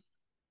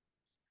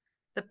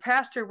 the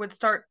pastor would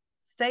start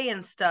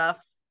saying stuff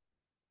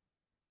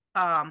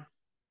that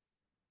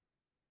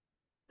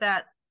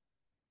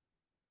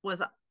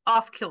was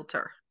off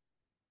kilter.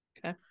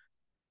 Okay.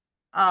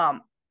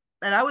 And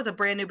I was a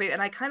brand new baby,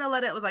 and I kind of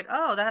let it, was like,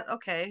 oh,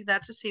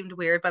 that just seemed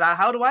weird, but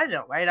how do I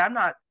know, right? I'm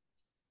not.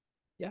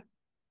 Yeah.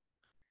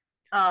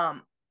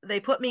 They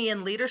put me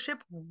in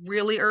leadership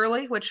really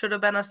early, which should have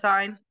been a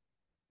sign.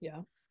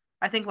 Yeah.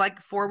 I think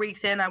like 4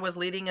 weeks in, I was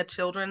leading a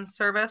children's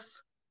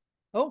service.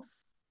 Oh.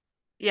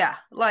 Yeah,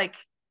 like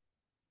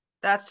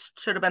that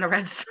should have been a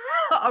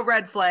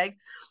red flag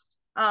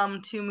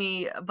to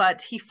me.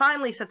 But he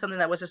finally said something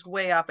that was just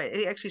way up.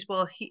 He actually,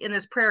 in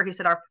his prayer, he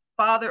said, "Our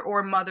Father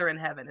or Mother in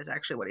heaven," is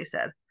actually what he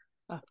said.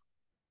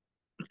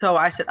 So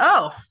I said,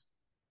 oh,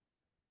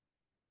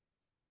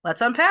 let's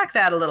unpack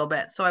that a little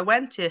bit. So I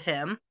went to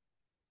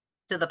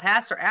the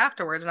pastor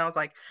afterwards, and I was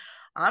like,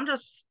 I'm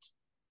just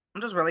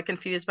really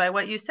confused by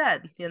what you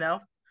said,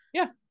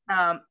 Yeah.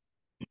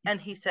 And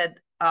he said,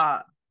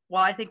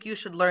 well, I think you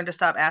should learn to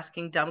stop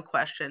asking dumb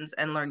questions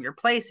and learn your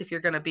place if you're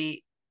going to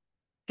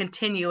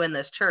continue in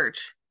this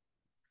church.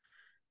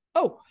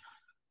 Oh,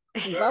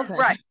 well then.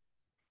 Right.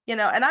 And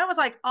I was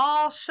like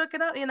all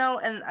shooken up,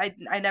 and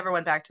I never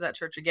went back to that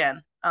church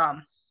again.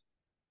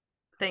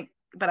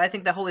 But I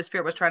think the Holy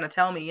Spirit was trying to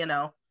tell me,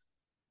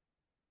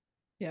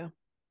 yeah,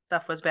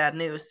 stuff was bad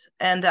news.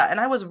 And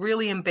I was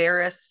really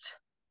embarrassed,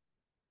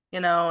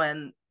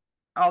 and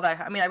all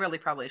that. I mean, I really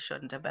probably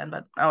shouldn't have been,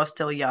 but I was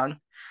still young.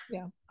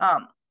 Yeah.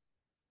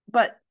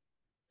 But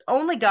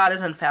only God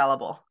is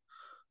infallible.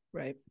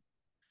 Right.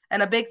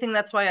 And a big thing,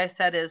 that's why I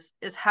said, is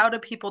how do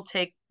people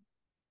take,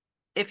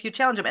 if you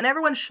challenge them, and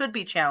everyone should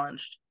be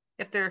challenged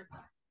if they're,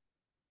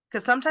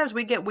 because sometimes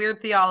we get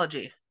weird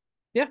theology.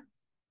 Yeah.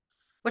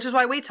 Which is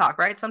why we talk,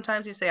 right?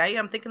 Sometimes you say, hey,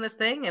 I'm thinking this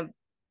thing, and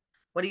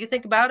what do you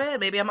think about it?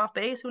 Maybe I'm off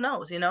base. Who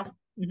knows,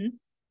 Mm-hmm.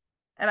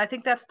 And I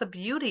think that's the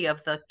beauty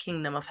of the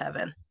kingdom of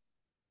heaven.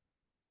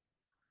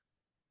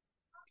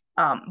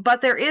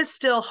 But there is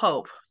still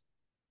hope.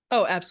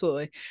 Oh,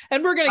 absolutely.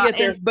 And we're going to get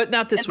there, but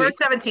not this in week. Verse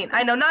 17.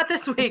 I know, not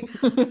this week.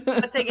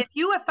 But saying, if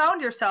you have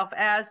found yourself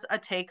as a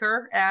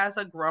taker, as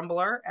a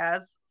grumbler,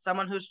 as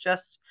someone who's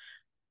just,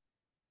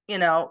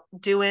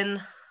 doing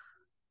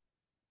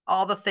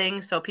all the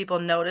things so people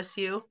notice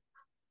you.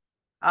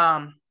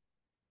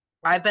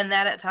 I've been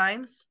that at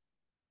times.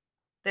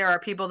 There are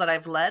people that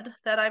I've led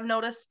that I've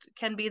noticed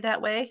can be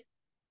that way,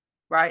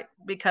 right?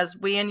 Because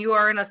we and you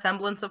are in a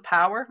semblance of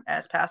power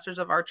as pastors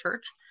of our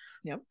church.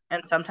 Yep.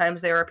 And sometimes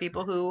there are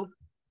people who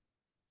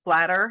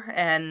flatter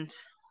and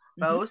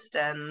boast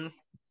and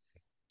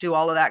do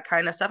all of that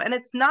kind of stuff. And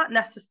it's not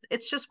necessary.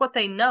 It's just what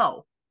they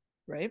know.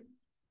 Right.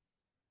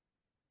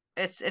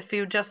 It's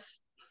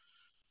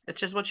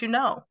just what you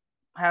know,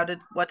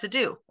 what to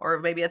do, or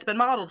maybe it's been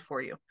modeled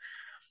for you.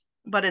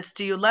 But it's,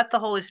 do you let the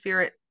Holy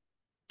Spirit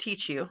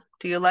teach you?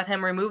 Do you let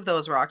him remove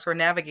those rocks or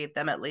navigate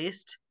them at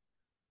least?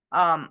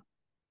 Yeah.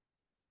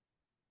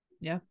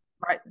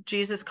 Right.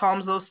 Jesus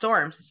calms those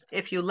storms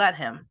if you let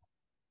him.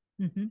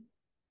 Mm-hmm.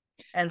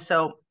 And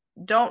so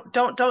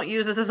don't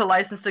use this as a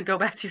license to go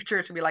back to your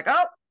church and be like,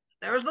 oh,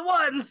 there's the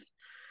ones.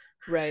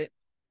 Right.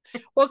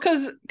 Well,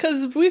 because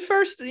we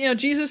first,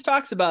 Jesus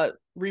talks about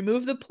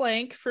remove the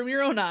plank from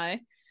your own eye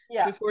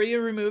before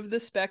you remove the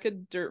speck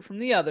of dirt from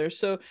the other.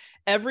 So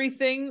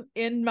everything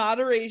in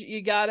moderation.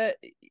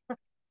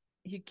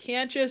 You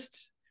can't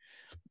just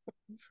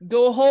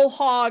go whole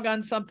hog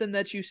on something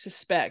that you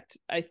suspect.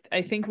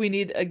 I think we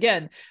need,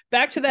 again,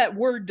 back to that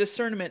word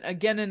discernment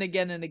again and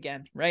again and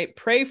again, right?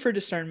 Pray for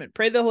discernment.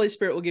 Pray the Holy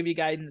Spirit will give you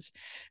guidance,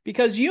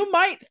 because you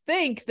might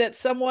think that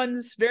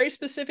someone's, very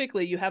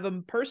specifically, you have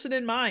a person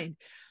in mind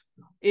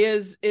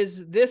is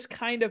this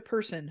kind of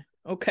person.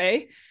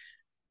 Okay.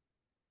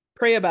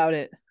 Pray about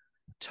it.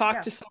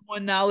 Talk to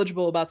someone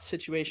knowledgeable about the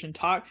situation.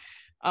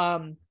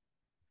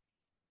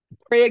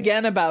 Pray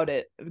again about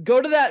it.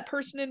 Go to that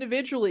person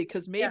individually,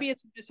 because maybe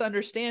it's a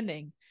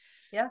misunderstanding.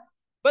 Yeah.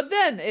 But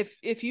then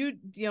if you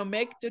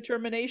make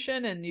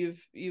determination, and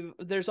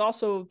there's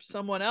also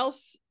someone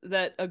else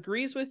that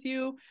agrees with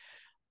you,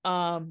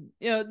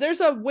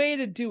 there's a way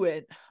to do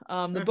it.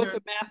 The book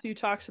of Matthew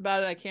talks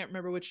about it. I can't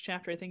remember which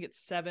chapter. I think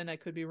it's 7. I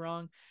could be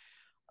wrong.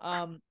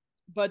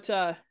 But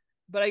I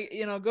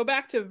go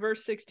back to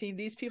verse 16.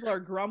 These people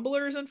are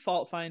grumblers and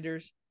fault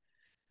finders.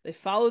 They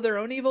follow their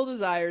own evil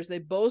desires. They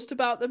boast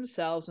about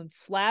themselves and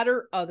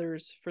flatter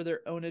others for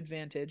their own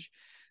advantage.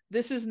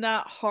 This is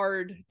not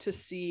hard to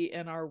see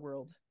in our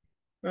world.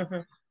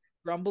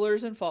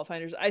 Grumblers and fault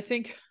finders. I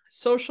think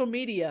social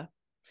media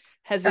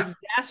has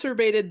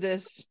exacerbated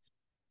this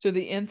to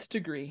the nth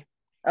degree.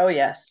 Oh,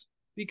 yes.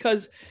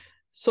 Because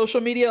social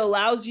media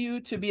allows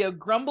you to be a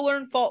grumbler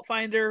and fault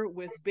finder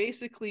with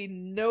basically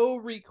no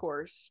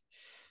recourse.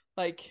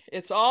 Like,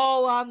 it's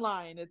all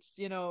online. It's,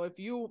 if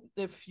you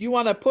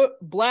want to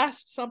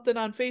blast something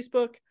on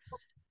Facebook,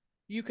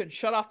 you can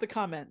shut off the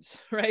comments,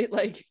 right?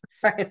 Like,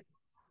 right.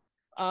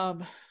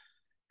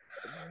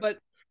 But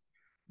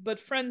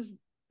friends,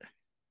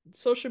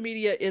 social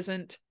media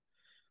isn't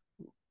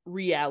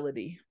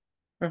reality.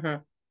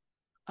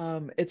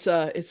 It's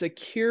a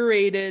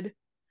curated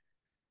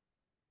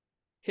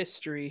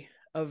history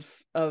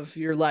of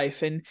your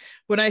life. And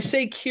when I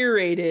say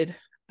curated,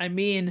 I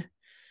mean,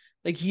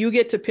 like, you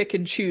get to pick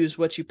and choose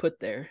what you put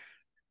there.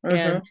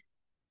 And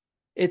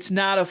it's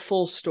not a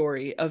full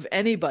story of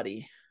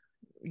anybody,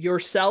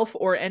 yourself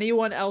or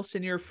anyone else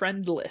in your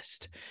friend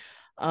list.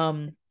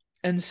 And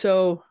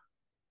so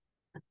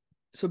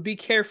be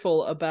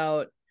careful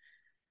about,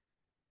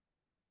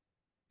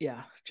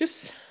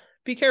 just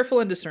be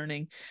careful and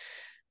discerning.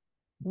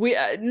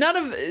 It's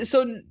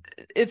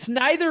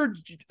neither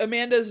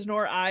Amanda's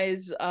nor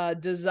I's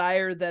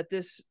desire that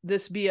this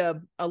be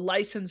a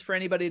license for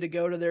anybody to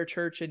go to their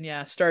church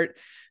and start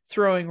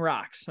throwing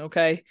rocks.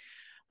 Okay.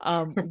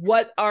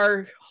 What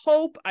our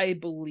hope, I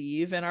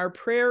believe, and our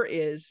prayer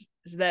is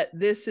that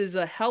this is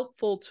a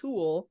helpful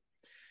tool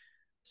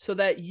so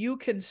that you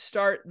can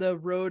start the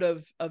road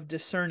of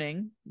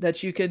discerning,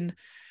 that you can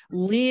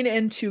lean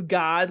into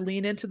God,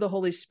 lean into the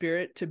Holy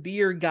Spirit to be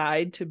your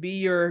guide, to be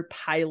your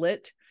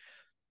pilot.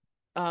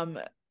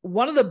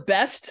 One of the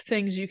best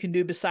things you can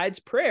do besides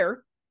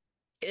prayer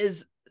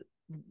is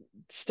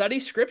study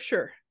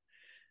scripture.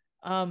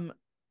 I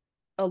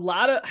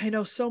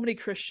know so many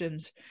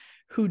Christians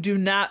who do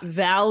not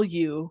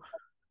value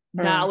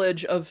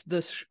knowledge of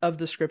the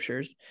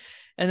scriptures.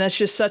 And that's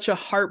just such a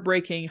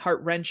heartbreaking,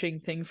 heart-wrenching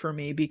thing for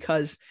me,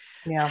 because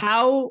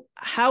how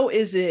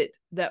is it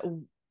that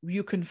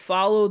you can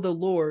follow the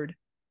Lord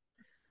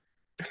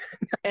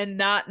and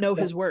not know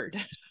his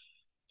word.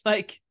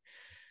 Like,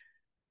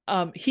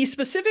 he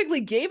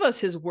specifically gave us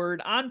his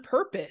word on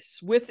purpose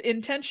with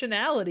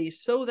intentionality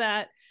so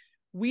that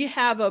we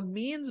have a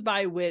means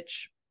by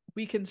which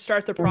we can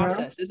start the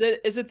process. Is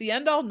it the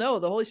end all? No,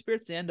 the Holy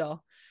Spirit's the end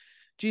all.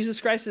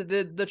 Jesus Christ,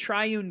 the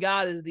triune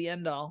God, is the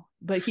end all,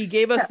 but he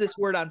gave us this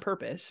word on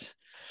purpose.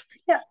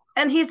 Yeah.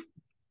 And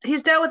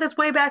he's dealt with this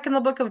way back in the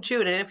book of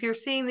Jude. And if you're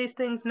seeing these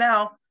things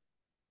now,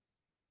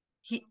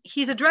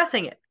 he's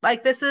addressing it.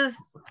 Like, this is,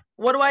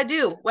 what do I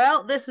do?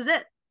 Well, this is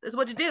it. This is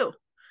what you do.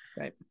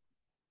 Right.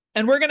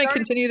 And we're going to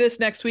continue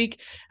this next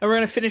week, and we're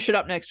going to finish it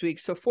up next week.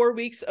 So 4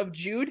 weeks of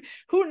Jude.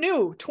 Who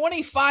knew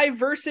 25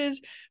 verses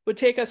would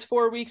take us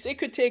 4 weeks? It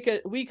could take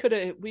we could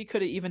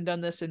have even done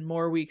this in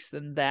more weeks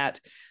than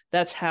that.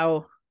 That's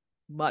how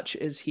much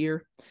is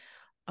here.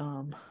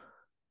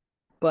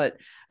 But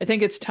I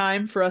think it's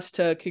time for us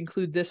to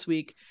conclude this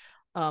week.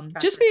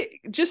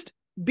 Just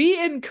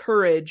be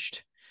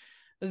encouraged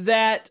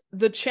that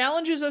the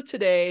challenges of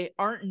today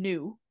aren't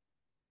new.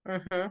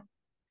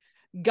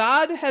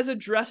 God has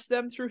addressed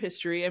them through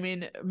history. I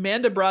mean,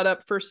 Amanda brought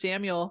up 1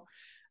 Samuel,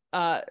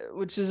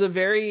 which is a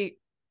very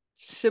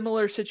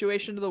similar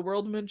situation to the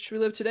world in which we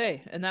live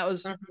today. And that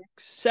was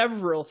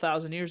several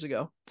thousand years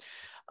ago.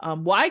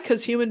 Why?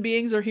 Because human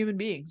beings are human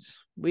beings.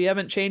 We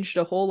haven't changed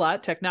a whole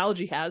lot.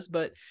 Technology has,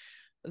 but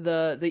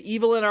the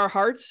evil in our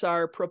hearts,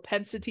 our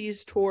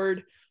propensities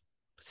toward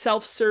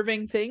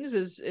self-serving things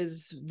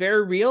is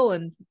very real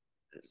and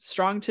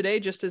strong today,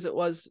 just as it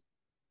was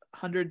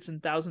hundreds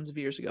and thousands of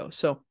years ago.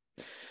 So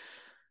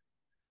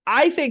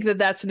I think that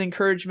that's an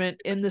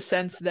encouragement in the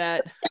sense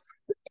that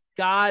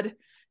God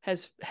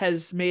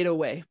has made a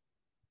way.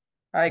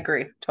 I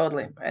agree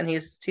totally, and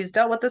he's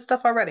dealt with this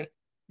stuff already.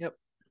 Yep.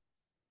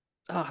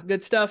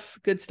 Good stuff.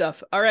 Good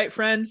stuff. All right,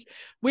 friends,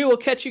 we will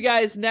catch you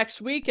guys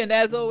next week, and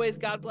as always,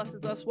 God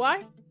blesses us.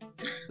 Why?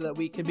 So that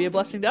we can be a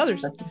blessing to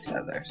others. Blessing to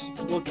others.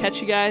 We'll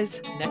catch you guys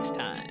next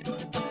time.